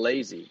 that's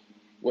lazy.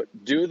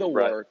 Do the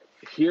work,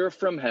 hear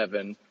from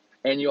heaven,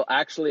 and you'll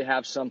actually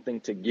have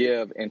something to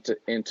give and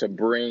to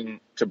bring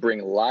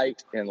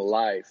light and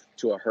life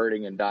to a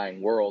hurting and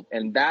dying world.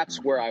 And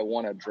that's where I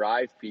want to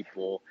drive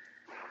people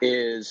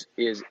is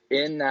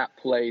in that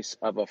place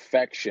of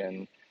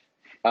affection.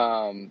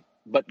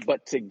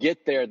 But to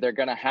get there, they're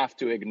going to have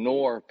to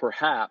ignore,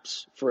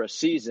 perhaps for a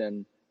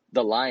season,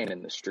 the lion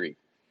in the street.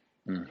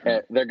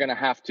 They're going to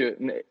have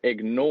to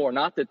ignore,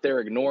 not that they're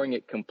ignoring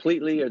it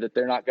completely or that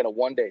they're not going to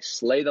one day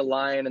slay the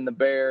lion and the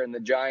bear and the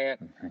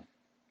giant,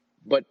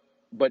 but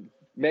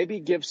maybe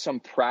give some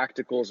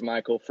practicals,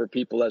 Michael, for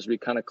people as we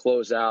kind of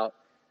close out,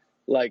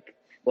 like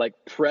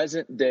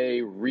present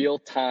day, real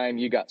time.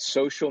 You got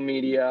social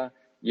media,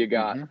 you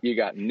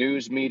got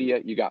news media,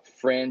 you got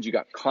friends, you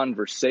got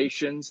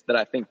conversations that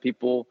I think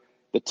the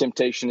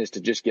temptation is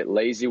to just get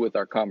lazy with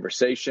our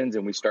conversations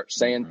and we start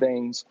saying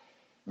things.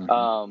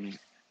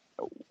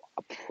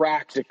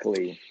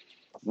 Practically,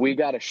 we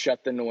got to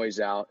shut the noise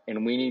out,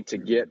 and we need to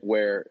get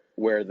where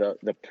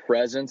the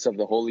presence of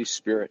the Holy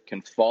Spirit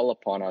can fall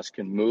upon us,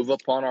 can move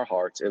upon our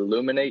hearts,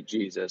 illuminate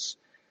Jesus.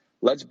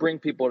 Let's bring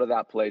people to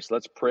that place.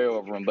 Let's pray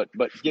over them, but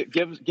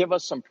give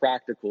us some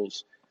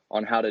practicals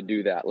on how to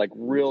do that, like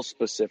real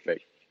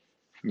specific.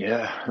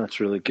 Yeah, that's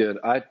really good.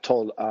 I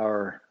told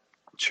our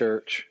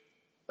church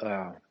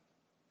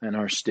and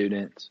our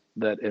students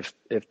that if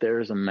there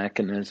is a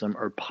mechanism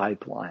or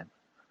pipeline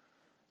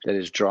that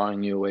is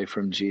drawing you away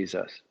from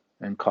Jesus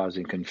and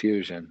causing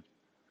confusion,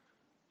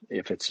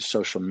 if it's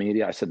social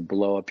media, I said,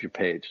 blow up your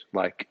page.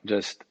 Like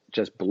just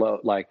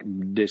blow, like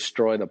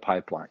destroy the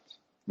pipelines.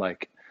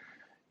 Like,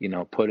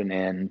 put an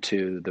end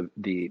to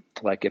the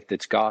like if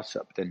it's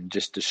gossip, then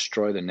just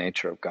destroy the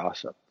nature of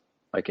gossip,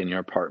 like in your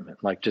apartment.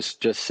 Like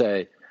just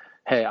say,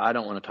 hey, I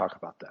don't want to talk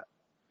about that.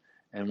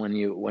 And when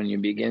you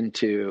begin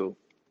to,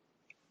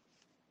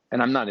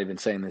 and I'm not even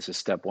saying this is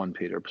step one,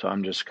 Peter, so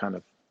I'm just kind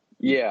of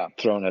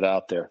throwing it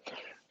out there.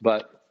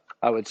 But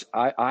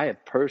I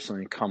have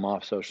personally come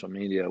off social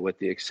media with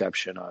the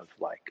exception of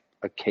like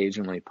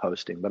occasionally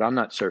posting, but I'm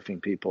not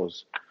surfing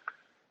people's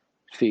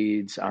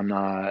feeds. I'm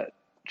not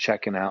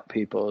checking out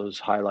people's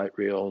highlight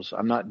reels.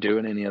 I'm not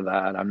doing any of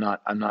that. And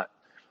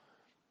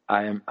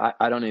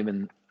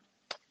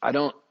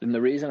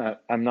the reason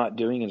I'm not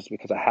doing it is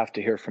because I have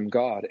to hear from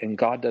God, and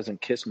God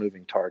doesn't kiss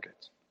moving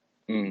targets.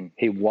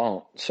 He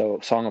won't. So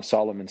Song of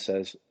Solomon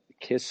says,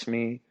 kiss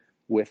me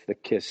with the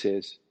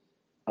kisses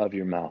of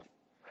your mouth.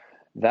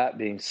 That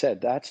being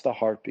said, that's the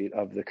heartbeat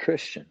of the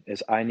Christian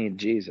is I need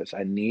Jesus.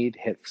 I need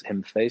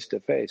him face to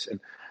face. And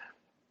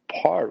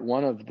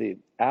one of the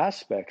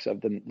aspects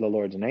of the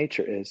Lord's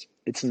nature is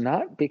it's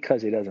not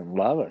because he doesn't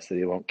love us that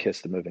he won't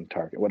kiss the moving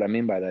target. What I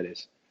mean by that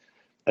is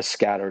a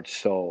scattered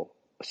soul,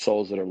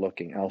 souls that are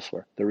looking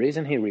elsewhere. The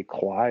reason he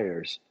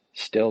requires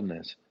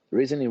stillness, the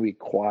reason he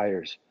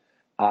requires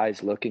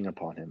eyes looking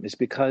upon him is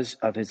because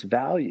of his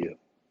value.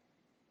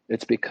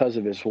 It's because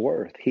of his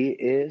worth. He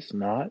is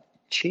not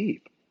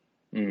cheap.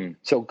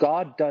 So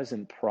God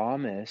doesn't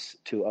promise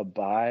to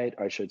abide,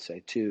 I should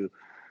say, to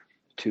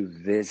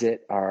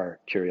visit our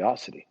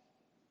curiosity.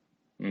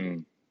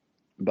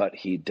 But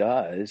he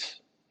does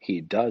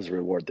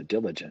reward the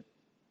diligent.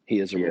 He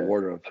is a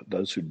rewarder of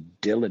those who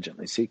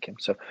diligently seek him.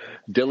 So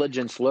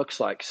diligence looks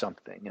like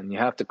something, and you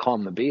have to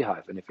calm the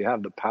beehive. And if you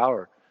have the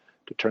power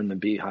to turn the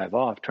beehive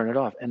off, turn it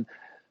off. And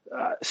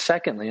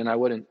secondly, and I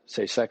wouldn't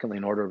say secondly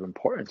in order of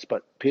importance,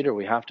 but Peter,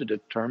 we have to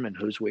determine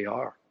whose we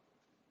are.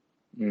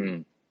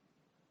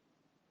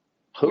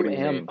 Who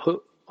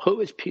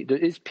is Peter?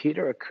 Is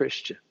Peter a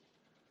Christian?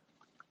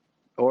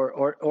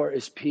 Or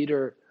is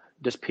Peter,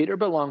 does Peter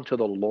belong to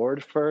the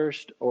Lord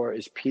first, or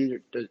is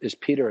Peter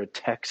a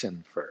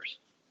Texan first?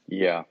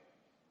 Yeah,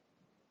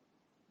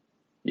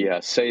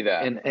 say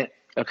that. And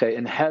okay,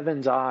 in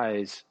heaven's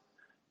eyes,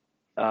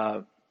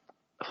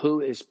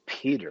 who is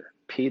Peter?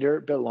 Peter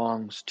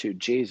belongs to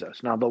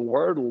Jesus. Now, the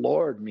word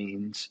Lord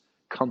means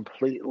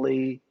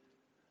completely.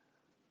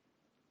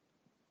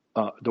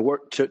 The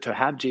word to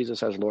have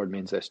Jesus as Lord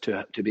means this: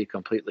 to be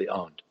completely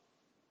owned.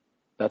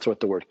 That's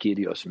what the word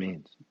kyrios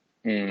means.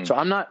 So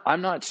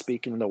I'm not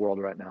speaking to the world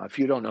right now. If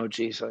you don't know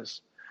Jesus,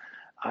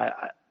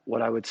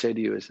 what I would say to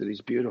you is that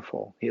he's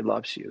beautiful. He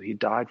loves you. He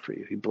died for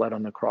you. He bled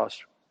on the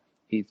cross.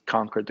 He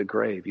conquered the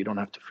grave. You don't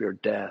have to fear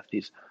death.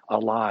 He's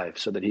alive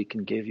so that he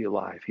can give you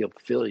life. He'll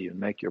fill you and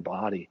make your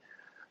body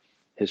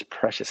his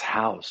precious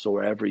house. So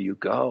wherever you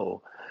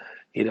go,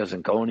 he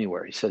doesn't go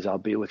anywhere. He says, I'll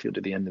be with you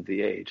to the end of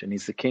the age. And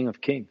he's the King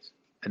of Kings.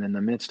 And in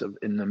the midst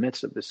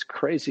of this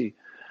crazy,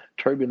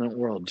 turbulent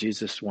world,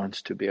 Jesus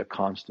wants to be a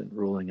constant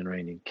ruling and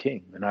reigning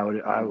king. And I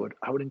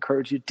would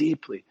encourage you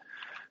deeply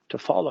to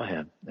follow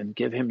him and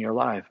give him your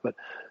life. But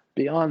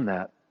beyond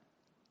that,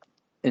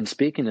 in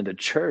speaking to the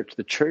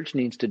church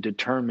needs to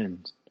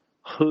determine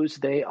whose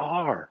they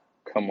are.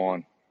 Come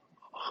on.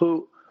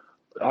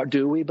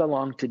 Do we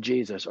belong to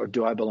Jesus, or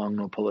do I belong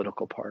to a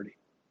political party?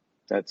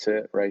 That's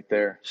it right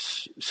there.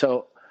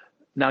 So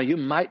now you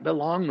might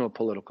belong to a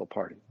political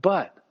party,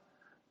 but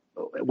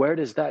where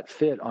does that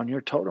fit on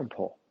your totem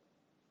pole?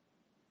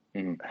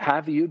 Mm-hmm.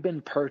 Have you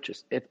been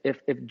purchased?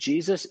 If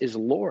Jesus is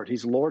Lord,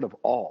 he's Lord of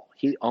all.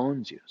 He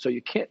owns you. So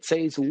you can't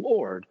say he's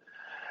Lord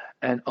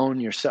and own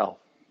yourself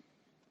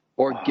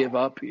or give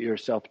up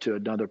yourself to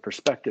another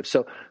perspective.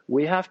 So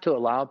we have to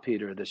allow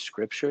Peter the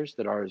scriptures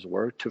that are his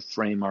word to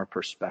frame our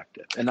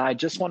perspective. And I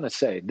just want to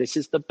say, this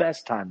is the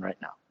best time right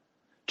now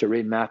to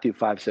read Matthew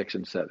 5, 6,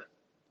 and 7.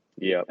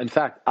 Yeah. In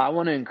fact, I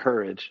want to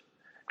encourage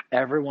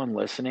everyone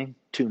listening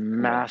to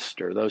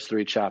master those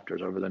 3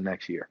 chapters over the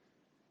next year.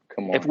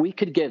 Come on. If we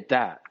could get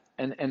that,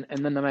 and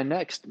then my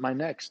next,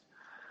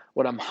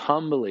 what I'm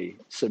humbly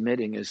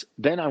submitting is,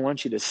 then I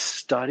want you to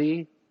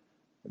study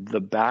the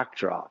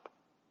backdrop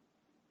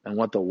and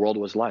what the world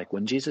was like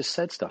when Jesus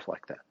said stuff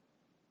like that.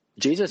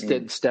 Jesus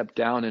didn't step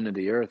down into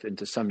the earth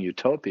into some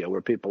utopia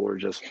where people were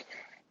just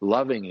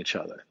loving each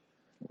other.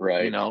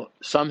 Right. You know,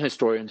 some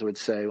historians would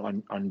say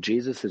on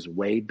Jesus'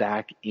 way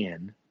back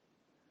in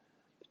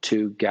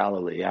to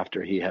Galilee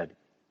after he had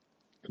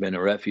been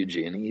a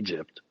refugee in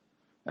Egypt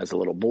as a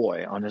little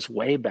boy, on his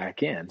way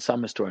back in,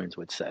 some historians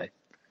would say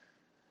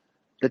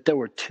that there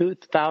were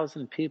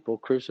 2,000 people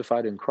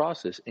crucified in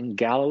crosses in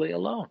Galilee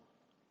alone.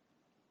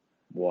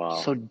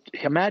 Wow. So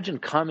imagine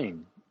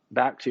coming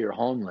back to your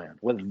homeland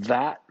with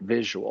that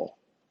visual,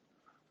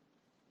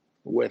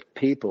 with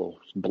people's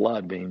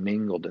blood being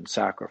mingled in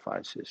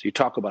sacrifices. You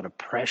talk about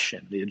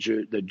oppression.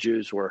 The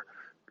Jews were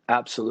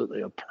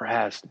absolutely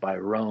oppressed by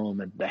Rome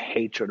and the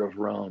hatred of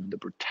Rome, the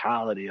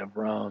brutality of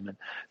Rome, and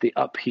the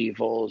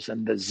upheavals,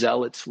 and the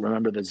zealots.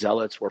 Remember, the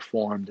zealots were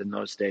formed in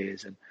those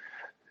days,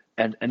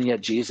 and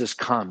yet Jesus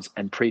comes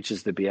and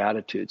preaches the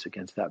Beatitudes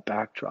against that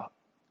backdrop.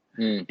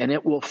 And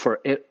it will.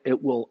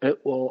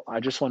 I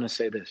just want to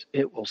say this: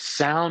 it will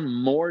sound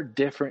more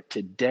different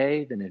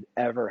today than it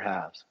ever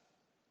has,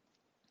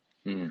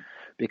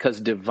 because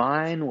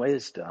divine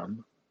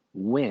wisdom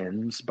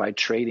wins by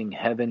trading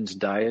heaven's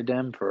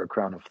diadem for a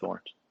crown of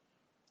thorns.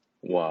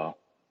 Wow.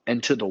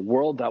 And to the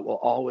world, that will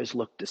always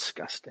look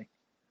disgusting.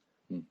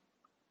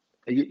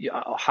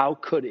 How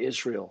could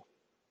Israel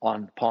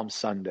on Palm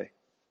Sunday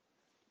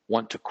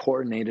want to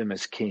coronate him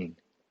as king,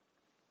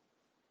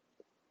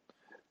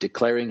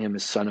 declaring him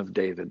as son of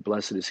David?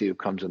 Blessed is he who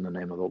comes in the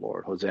name of the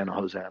Lord. Hosanna,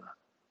 Hosanna.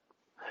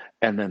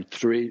 And then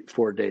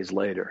 3-4 days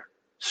later,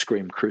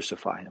 scream,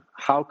 crucify him.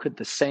 How could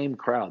the same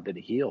crowd that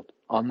he healed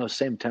on those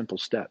same temple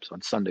steps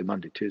on Sunday,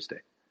 Monday,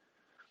 Tuesday,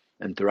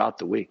 and throughout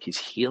the week, he's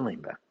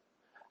healing them,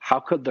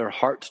 how could their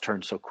hearts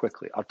turn so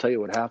quickly? I'll tell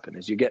you what happened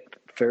is you get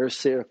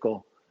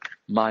Pharisaical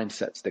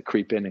mindsets that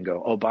creep in and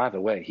go, oh, by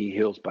the way, he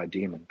heals by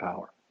demon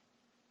power.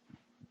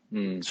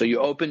 So you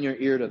open your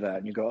ear to that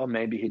and you go, oh,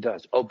 maybe he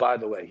does. Oh, by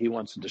the way, he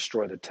wants to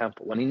destroy the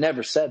temple. When he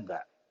never said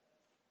that.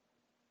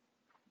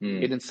 He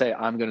didn't say,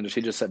 I'm going to,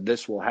 he just said,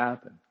 this will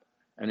happen.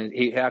 And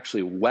he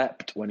actually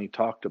wept when he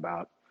talked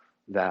about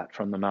that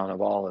from the Mount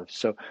of Olives.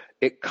 So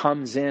it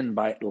comes in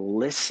by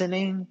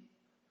listening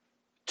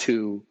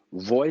to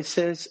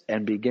voices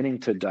and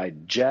beginning to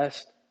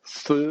digest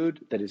food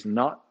that is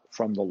not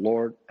from the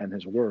Lord and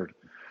his word.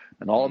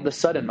 And all of a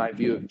sudden, my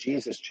view of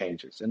Jesus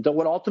changes. And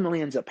what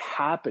ultimately ends up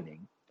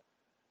happening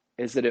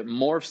is that it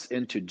morphs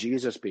into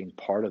Jesus being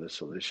part of the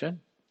solution.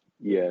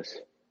 Yes.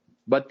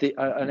 But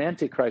an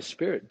Antichrist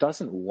spirit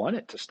doesn't want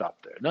it to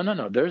stop there.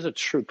 No. There's a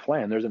true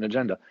plan. There's an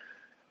agenda.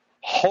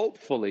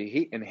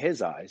 Hopefully, in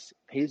his eyes,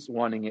 he's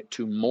wanting it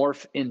to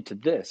morph into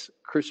this,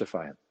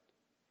 crucify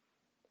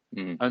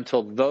him.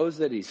 Until those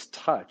that he's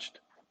touched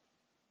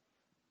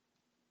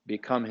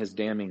become his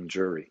damning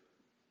jury.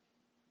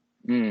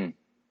 And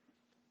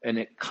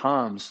it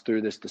comes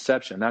through this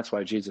deception. That's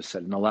why Jesus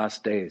said, in the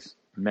last days,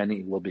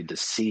 many will be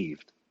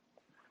deceived.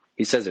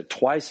 He says it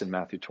twice in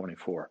Matthew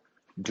 24.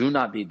 Do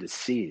not be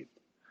deceived.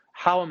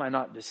 How am I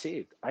not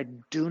deceived? I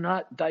do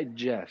not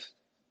digest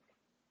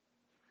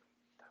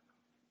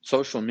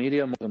social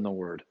media more than the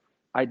word.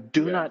 I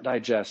do not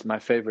digest my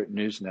favorite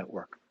news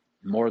network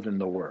more than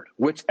the word,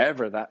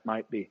 whichever that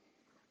might be.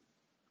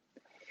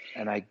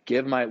 And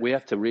we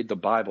have to read the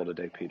Bible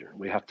today, Peter.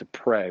 We have to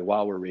pray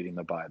while we're reading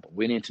the Bible.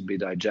 We need to be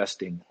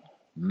digesting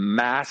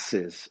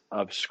masses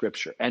of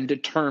scripture and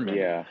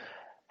determine,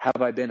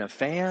 have I been a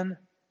fan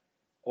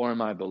or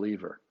am I a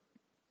believer?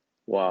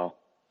 Wow.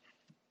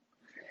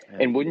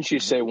 And wouldn't you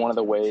say one of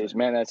the ways,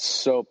 man, that's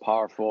so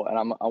powerful.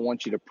 And I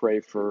want you to pray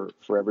for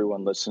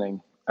everyone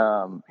listening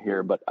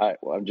here, but I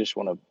just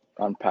want to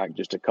unpack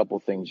just a couple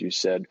things you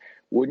said.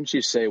 Wouldn't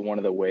you say one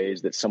of the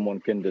ways that someone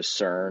can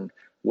discern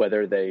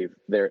whether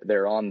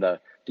they're on the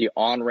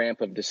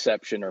on-ramp of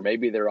deception, or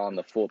maybe they're on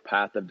the full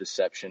path of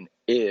deception,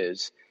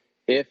 is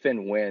if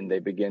and when they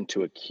begin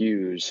to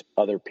accuse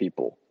other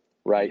people,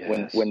 right?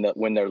 Yes.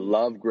 When their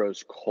love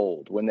grows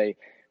cold, when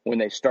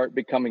they start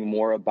becoming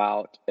more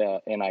about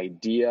an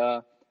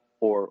idea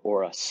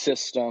or a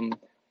system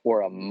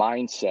or a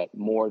mindset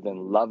more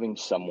than loving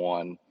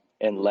someone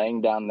and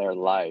laying down their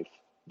life,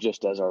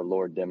 just as our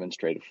Lord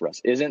demonstrated for us.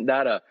 Isn't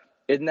that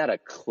a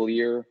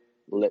clear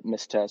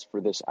litmus test for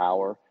this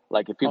hour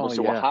Like if people Oh,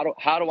 say, well, yeah.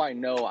 how do I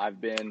know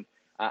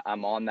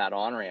I'm on that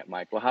on ramp,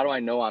 Mike? Well, how do I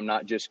know I'm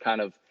not just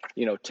kind of,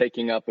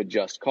 taking up a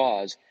just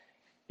cause?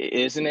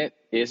 Isn't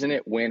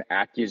it when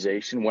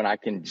I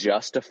can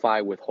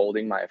justify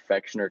withholding my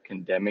affection or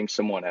condemning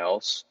someone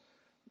else?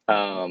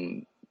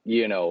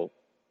 You know,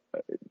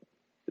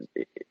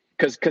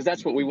 because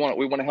that's what we want.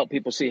 We want to help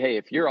people see, hey,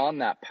 if you're on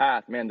that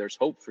path, man, there's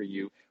hope for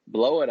you.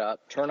 Blow it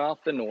up, turn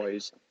off the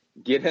noise,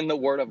 get in the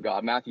Word of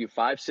God. Matthew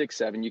 5, 6,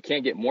 7. You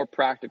can't get more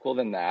practical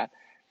than that.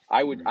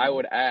 I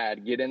would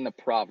add, get in the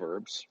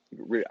Proverbs.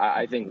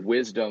 I think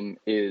wisdom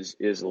is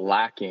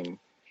lacking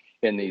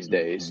in these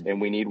days,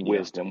 and we need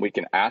wisdom. We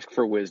can ask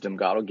for wisdom.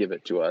 God will give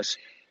it to us.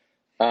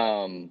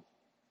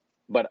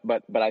 But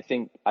I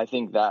think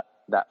that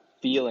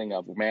feeling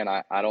of, man,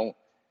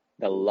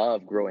 the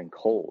love growing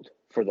cold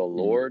for the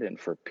Lord and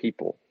for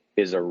people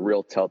is a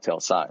real telltale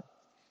sign.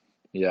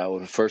 Yeah,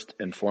 well, first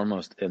and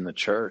foremost in the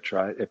church,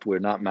 right? If we're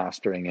not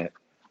mastering it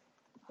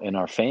in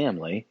our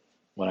family,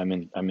 when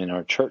I'm in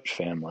our church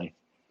family,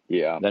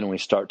 then we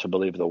start to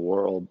believe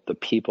the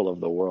people of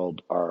the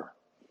world are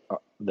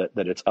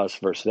that it's us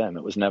versus them.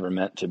 It was never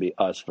meant to be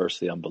us versus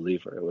the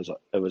unbeliever.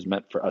 It was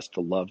meant for us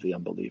to love the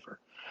unbeliever.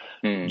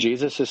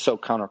 Jesus is so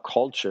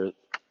counterculture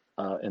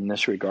in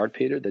this regard,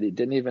 Peter, that he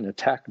didn't even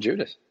attack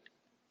Judas.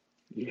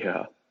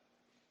 Yeah.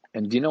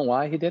 And do you know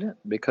why he didn't?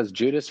 Because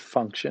Judas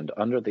functioned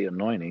under the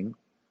anointing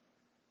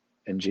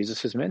in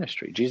Jesus'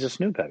 ministry. Jesus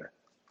knew better.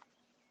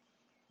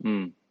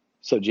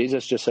 So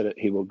Jesus just said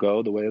he will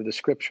go the way of the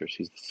scriptures.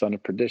 He's the son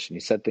of perdition. He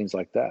said things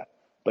like that.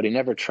 But he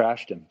never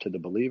trashed him to the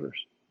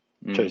believers,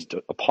 to his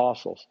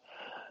apostles.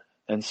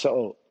 And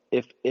so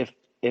if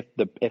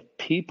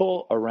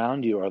people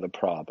around you are the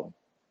problem,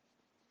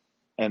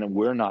 and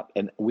we're not,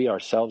 and we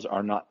ourselves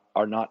are not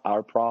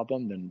our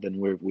problem, then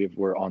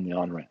we're on the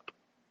on-ramp.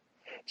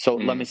 So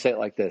let me say it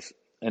like this.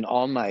 In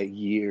all my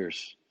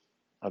years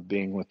of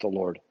being with the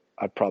Lord,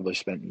 I've probably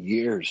spent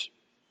years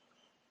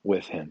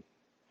with him.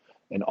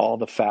 And all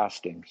the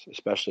fastings,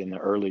 especially in the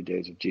early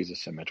days of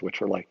Jesus Image, which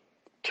were like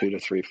 2 to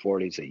 3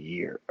 40s a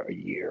year.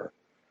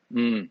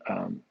 The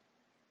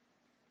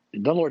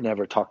Lord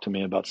never talked to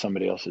me about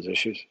somebody else's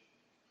issues.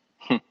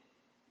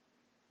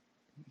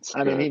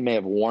 I mean, he may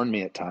have warned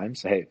me at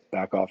times, hey,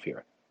 back off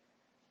here.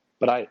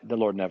 But the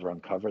Lord never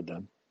uncovered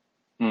them.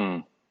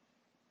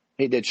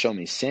 He did show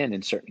me sin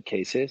in certain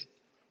cases,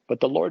 but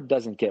the Lord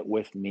doesn't get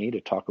with me to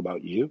talk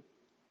about you.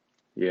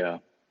 Yeah.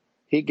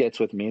 He gets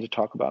with me to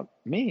talk about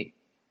me.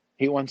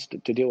 He wants to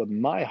deal with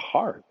my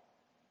heart.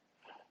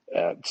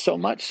 So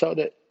much so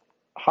that,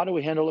 how do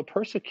we handle a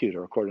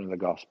persecutor according to the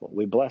gospel?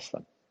 We bless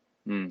them.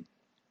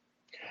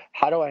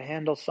 How do I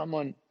handle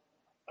someone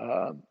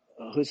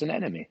who's an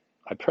enemy?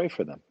 I pray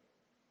for them.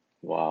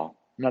 Wow.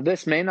 Now,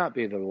 this may not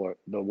be the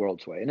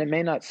world's way, and it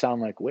may not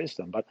sound like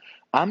wisdom, but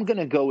I'm going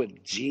to go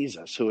with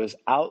Jesus, who has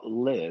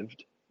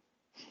outlived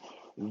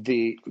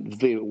the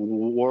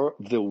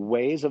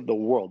ways of the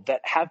world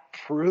that have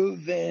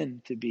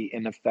proven to be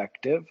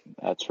ineffective.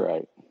 That's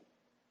right.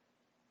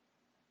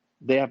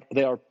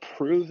 They are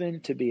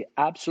proven to be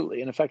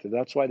absolutely ineffective.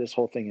 That's why this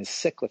whole thing is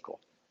cyclical.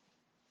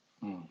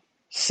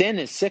 Sin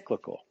is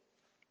cyclical.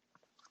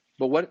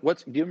 But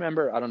do you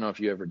remember? I don't know if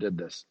you ever did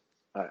this.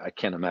 I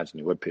can't imagine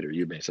you would, Peter.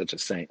 You'd be such a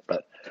saint.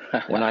 But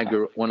when I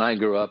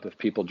grew up, if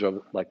people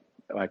drove, like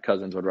my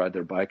cousins would ride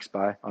their bikes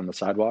by on the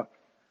sidewalk,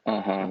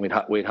 and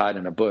we'd hide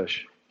in a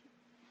bush,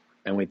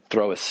 and we'd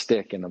throw a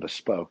stick into the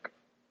spoke,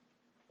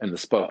 and the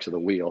spokes of the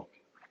wheel,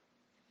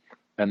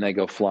 and they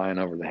go flying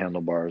over the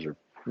handlebars, or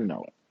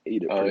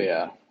eat it. Oh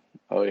yeah.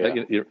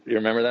 You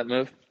remember that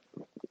move?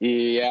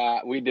 Yeah,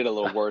 we did a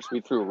little worse. We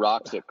threw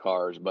rocks at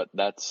cars, but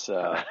that's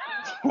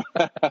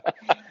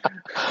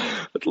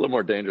it's a little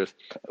more dangerous.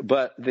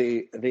 But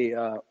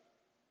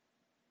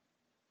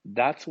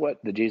that's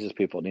what the Jesus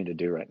people need to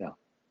do right now.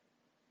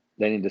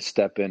 They need to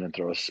step in and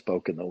throw a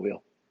spoke in the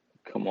wheel.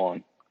 Come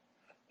on.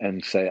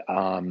 And say,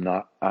 I'm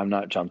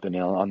not jumping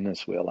in on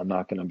this wheel. I'm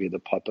not going to be the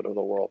puppet of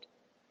the world.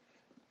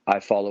 I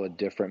follow a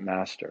different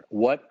master.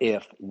 What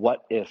if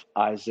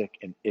Isaac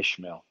and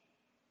Ishmael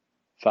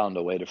found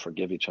a way to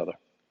forgive each other?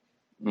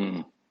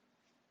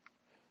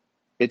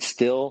 It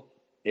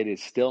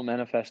is still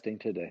manifesting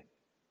today.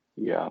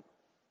 Yeah.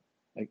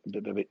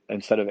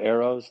 Instead of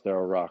arrows, there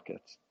are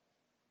rockets.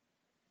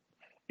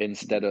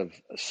 Instead of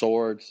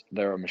swords,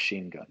 there are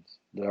machine guns.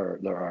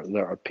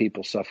 There are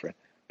people suffering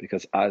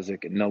because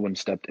Isaac and no one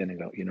stepped in and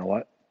go, you know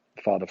what?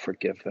 Father,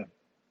 forgive them.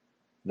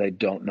 They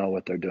don't know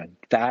what they're doing.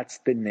 That's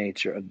the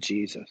nature of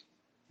Jesus.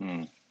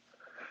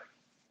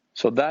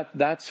 So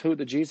that's who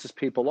the Jesus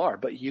people are.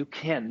 But you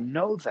can't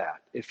know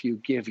that if you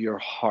give your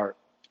heart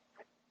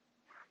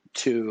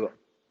to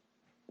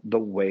the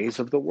ways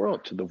of the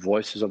world, to the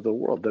voices of the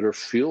world that are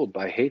fueled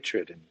by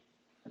hatred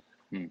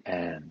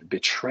and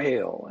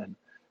betrayal. And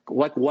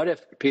what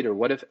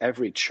if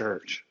every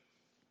church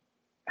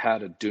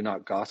had a do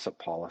not gossip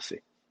policy?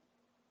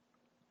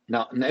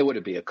 Now, it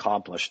wouldn't be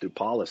accomplished through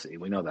policy.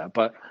 We know that.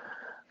 But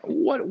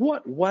what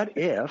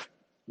if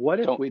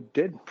we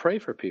did pray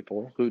for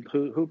people who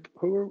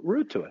were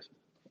rude to us?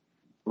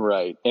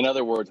 Right. In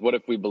other words, what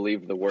if we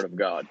believe the word of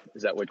God?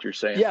 Is that what you're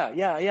saying?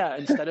 Yeah.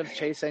 Instead of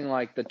chasing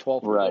like the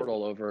 12th Right.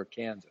 wordle over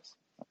Kansas.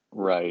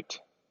 Right.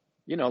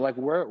 Like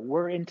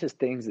we're into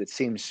things that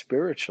seem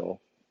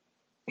spiritual.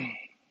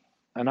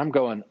 And I'm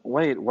going,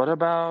 wait, what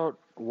about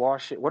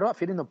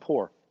feeding the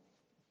poor?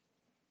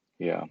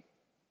 Yeah.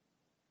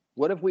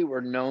 What if we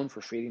were known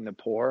for feeding the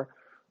poor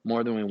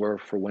more than we were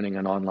for winning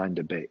an online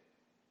debate?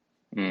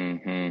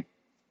 Mm-hmm.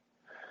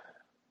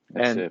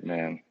 That's And, it,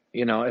 man.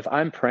 if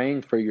I'm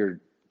praying for your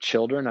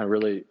children, I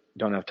really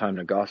don't have time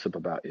to gossip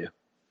about you.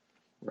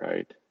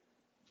 Right.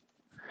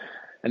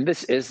 And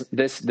this is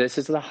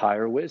the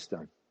higher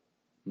wisdom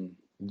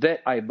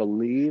that I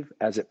believe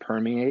as it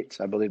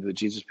permeates. I believe that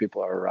Jesus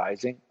people are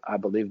rising. I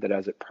believe that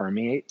as it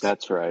permeates.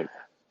 That's right.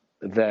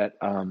 That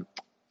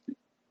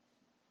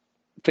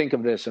think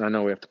of this, and I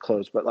know we have to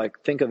close, but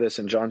think of this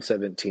in John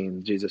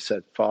 17. Jesus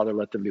said, Father,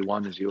 let them be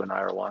one as you and I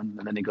are one.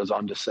 And then he goes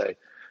on to say,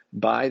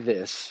 by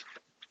this,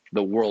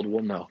 the world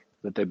will know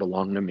that they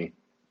belong to me.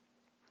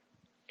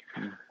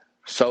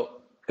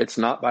 So it's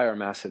not by our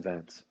mass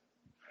events.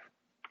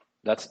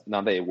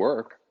 Now they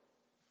work,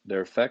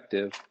 they're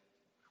effective,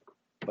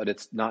 but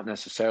it's not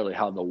necessarily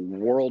how the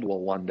world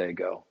will one day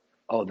go.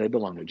 Oh, they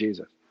belong to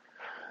Jesus.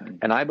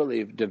 And I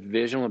believe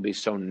division will be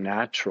so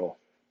natural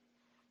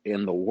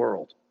in the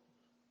world.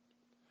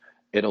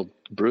 It'll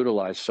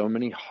brutalize so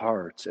many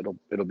hearts.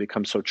 It'll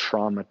become so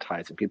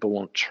traumatizing. People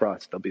won't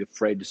trust. They'll be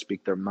afraid to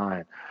speak their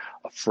mind,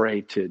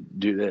 afraid to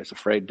do this,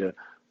 afraid to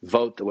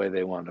vote the way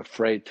they want,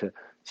 afraid to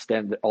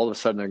stand. All of a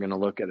sudden, they're going to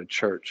look at a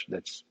church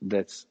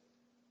that's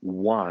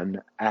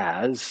one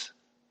as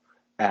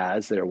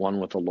they're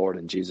one with the Lord,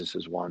 and Jesus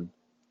is one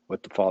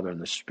with the Father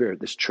and the Spirit.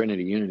 This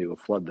Trinity unity will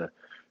flood the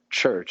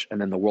church, and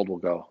then the world will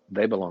go,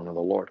 they belong to the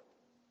Lord.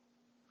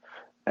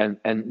 And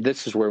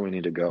this is where we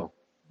need to go.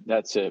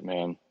 That's it,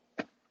 man.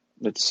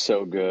 It's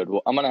so good.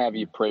 Well, I'm going to have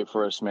you pray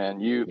for us, man.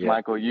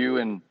 Michael, you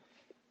and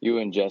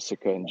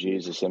Jessica in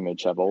Jesus'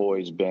 image have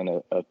always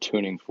been a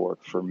tuning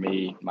fork for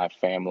me, my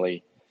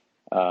family,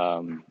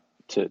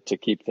 to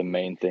keep the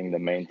main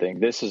thing.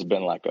 This has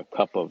been like a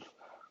cup of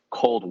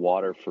cold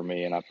water for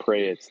me, and I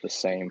pray it's the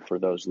same for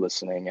those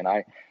listening. And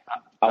I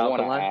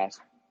want to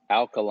ask,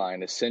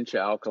 alkaline, Essentia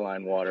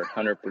alkaline water,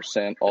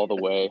 100% all the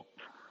way.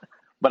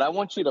 But I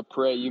want you to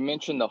pray. You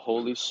mentioned the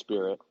Holy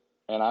Spirit,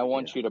 and I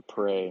want you to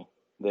pray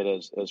that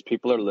as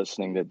people are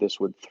listening, that this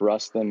would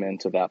thrust them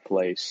into that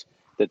place,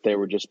 that there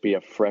would just be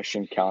a fresh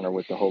encounter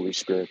with the Holy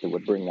Spirit that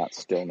would bring that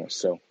stillness.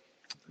 So,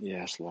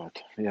 yes, Lord.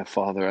 Yeah,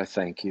 Father, I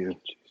thank you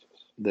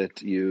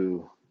that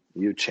you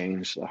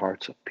change the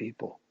hearts of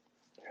people.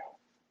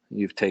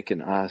 You've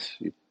taken us,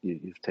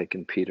 you've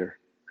taken Peter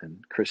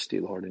and Christy,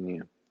 Lord,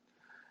 and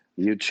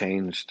you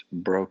changed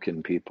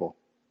broken people.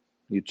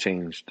 You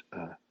changed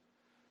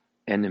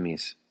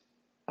enemies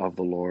of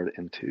the Lord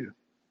into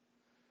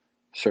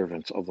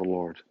servants of the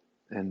Lord.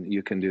 And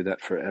you can do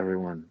that for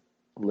everyone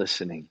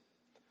listening.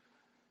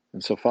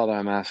 And so, Father,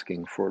 I'm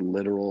asking for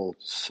literal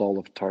Saul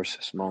of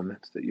Tarsus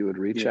moments, that you would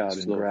reach out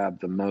and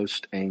grab the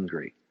most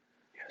angry,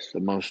 the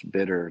most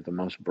bitter, the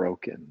most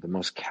broken, the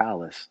most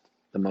calloused,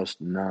 the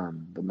most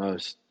numb, the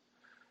most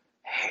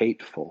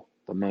hateful,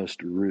 the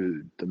most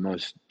rude, the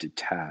most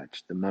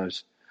detached, the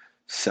most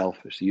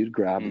selfish. You'd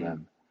grab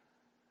them,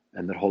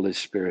 and that Holy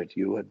Spirit,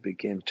 you would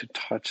begin to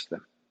touch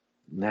them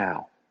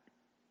now,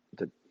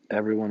 that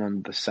everyone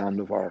on the sound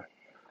of our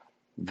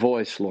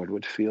voice, Lord,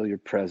 would feel your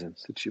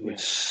presence, that you would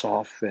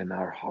soften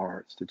our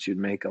hearts, that you'd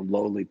make a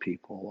lowly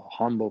people, a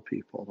humble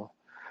people,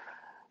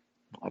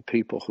 a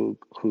people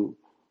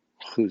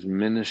whose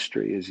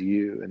ministry is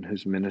you, and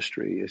whose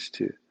ministry is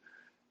to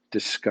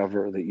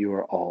discover that you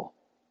are all,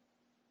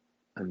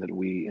 and that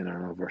we in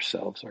and of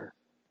ourselves are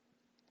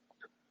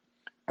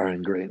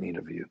in great need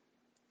of you.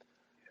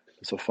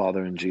 And so,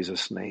 Father, in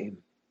Jesus' name,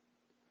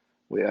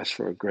 we ask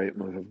for a great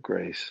move of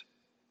grace,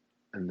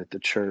 and that the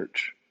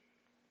church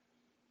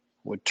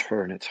would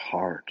turn its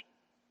heart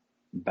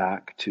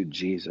back to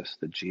Jesus,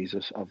 the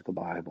Jesus of the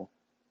Bible.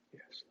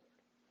 yes.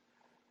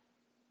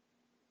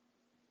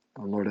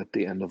 And Lord, at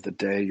the end of the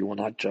day, you will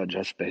not judge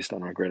us based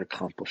on our great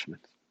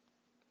accomplishments.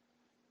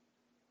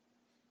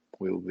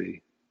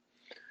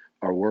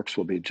 Our works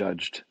will be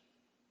judged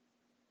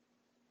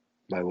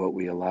by what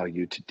we allow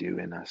you to do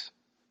in us,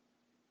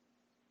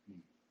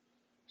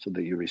 so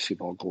that you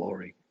receive all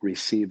glory.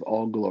 Receive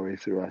all glory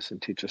through us,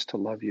 and teach us to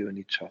love you and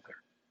each other.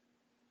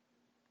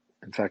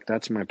 In fact,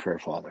 that's my prayer,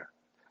 Father.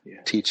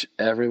 Yes. Teach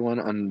everyone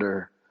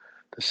under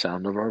the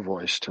sound of our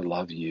voice to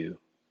love you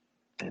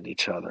and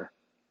each other,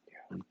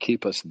 and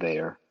keep us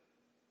there.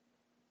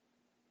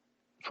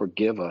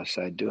 Forgive us.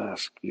 I do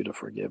ask you to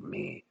forgive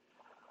me.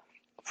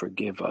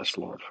 Forgive us,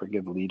 Lord.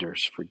 Forgive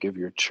leaders. Forgive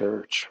your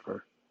church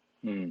for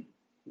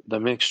the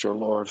mixture,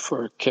 Lord,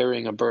 for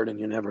carrying a burden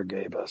you never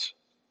gave us,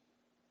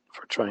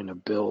 for trying to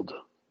build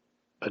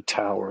a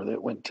tower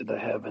that went to the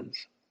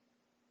heavens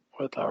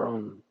with our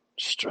own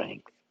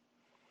strength.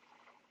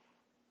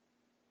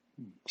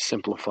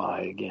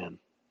 Simplify again,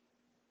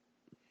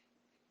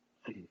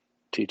 and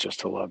teach us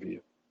to love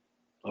you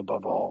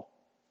above all.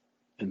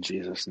 In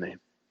Jesus' name,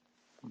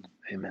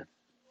 Amen.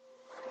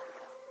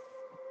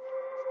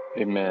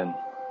 Amen.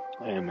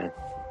 Amen.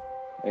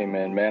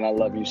 Amen. Man, I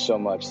love you so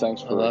much.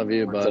 Thanks for, I love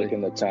you, buddy.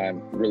 taking the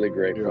time. Really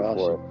grateful You're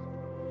awesome.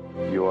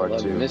 for it. You are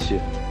too. Miss you.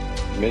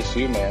 Miss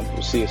you, man.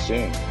 We'll see you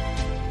soon.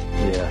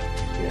 Yeah.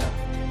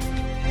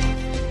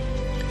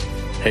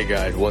 Hey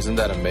guys, wasn't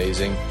that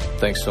amazing?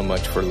 Thanks so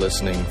much for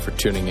listening, for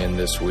tuning in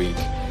this week.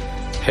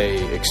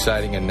 Hey,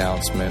 exciting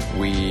announcement.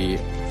 We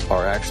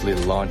are actually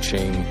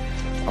launching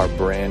our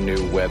brand new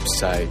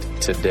website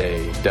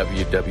today,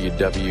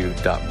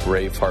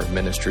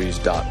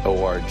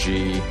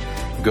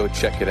 www.braveheartministries.org. Go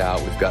check it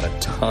out. We've got a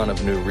ton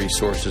of new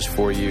resources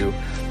for you.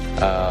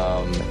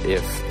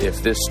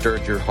 If this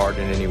stirred your heart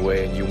in any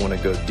way and you want to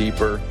go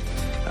deeper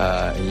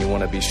and you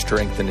want to be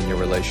strengthened in your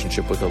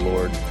relationship with the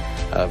Lord,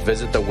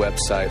 visit the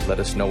website. Let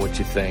us know what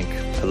you think.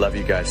 I love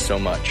you guys so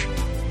much.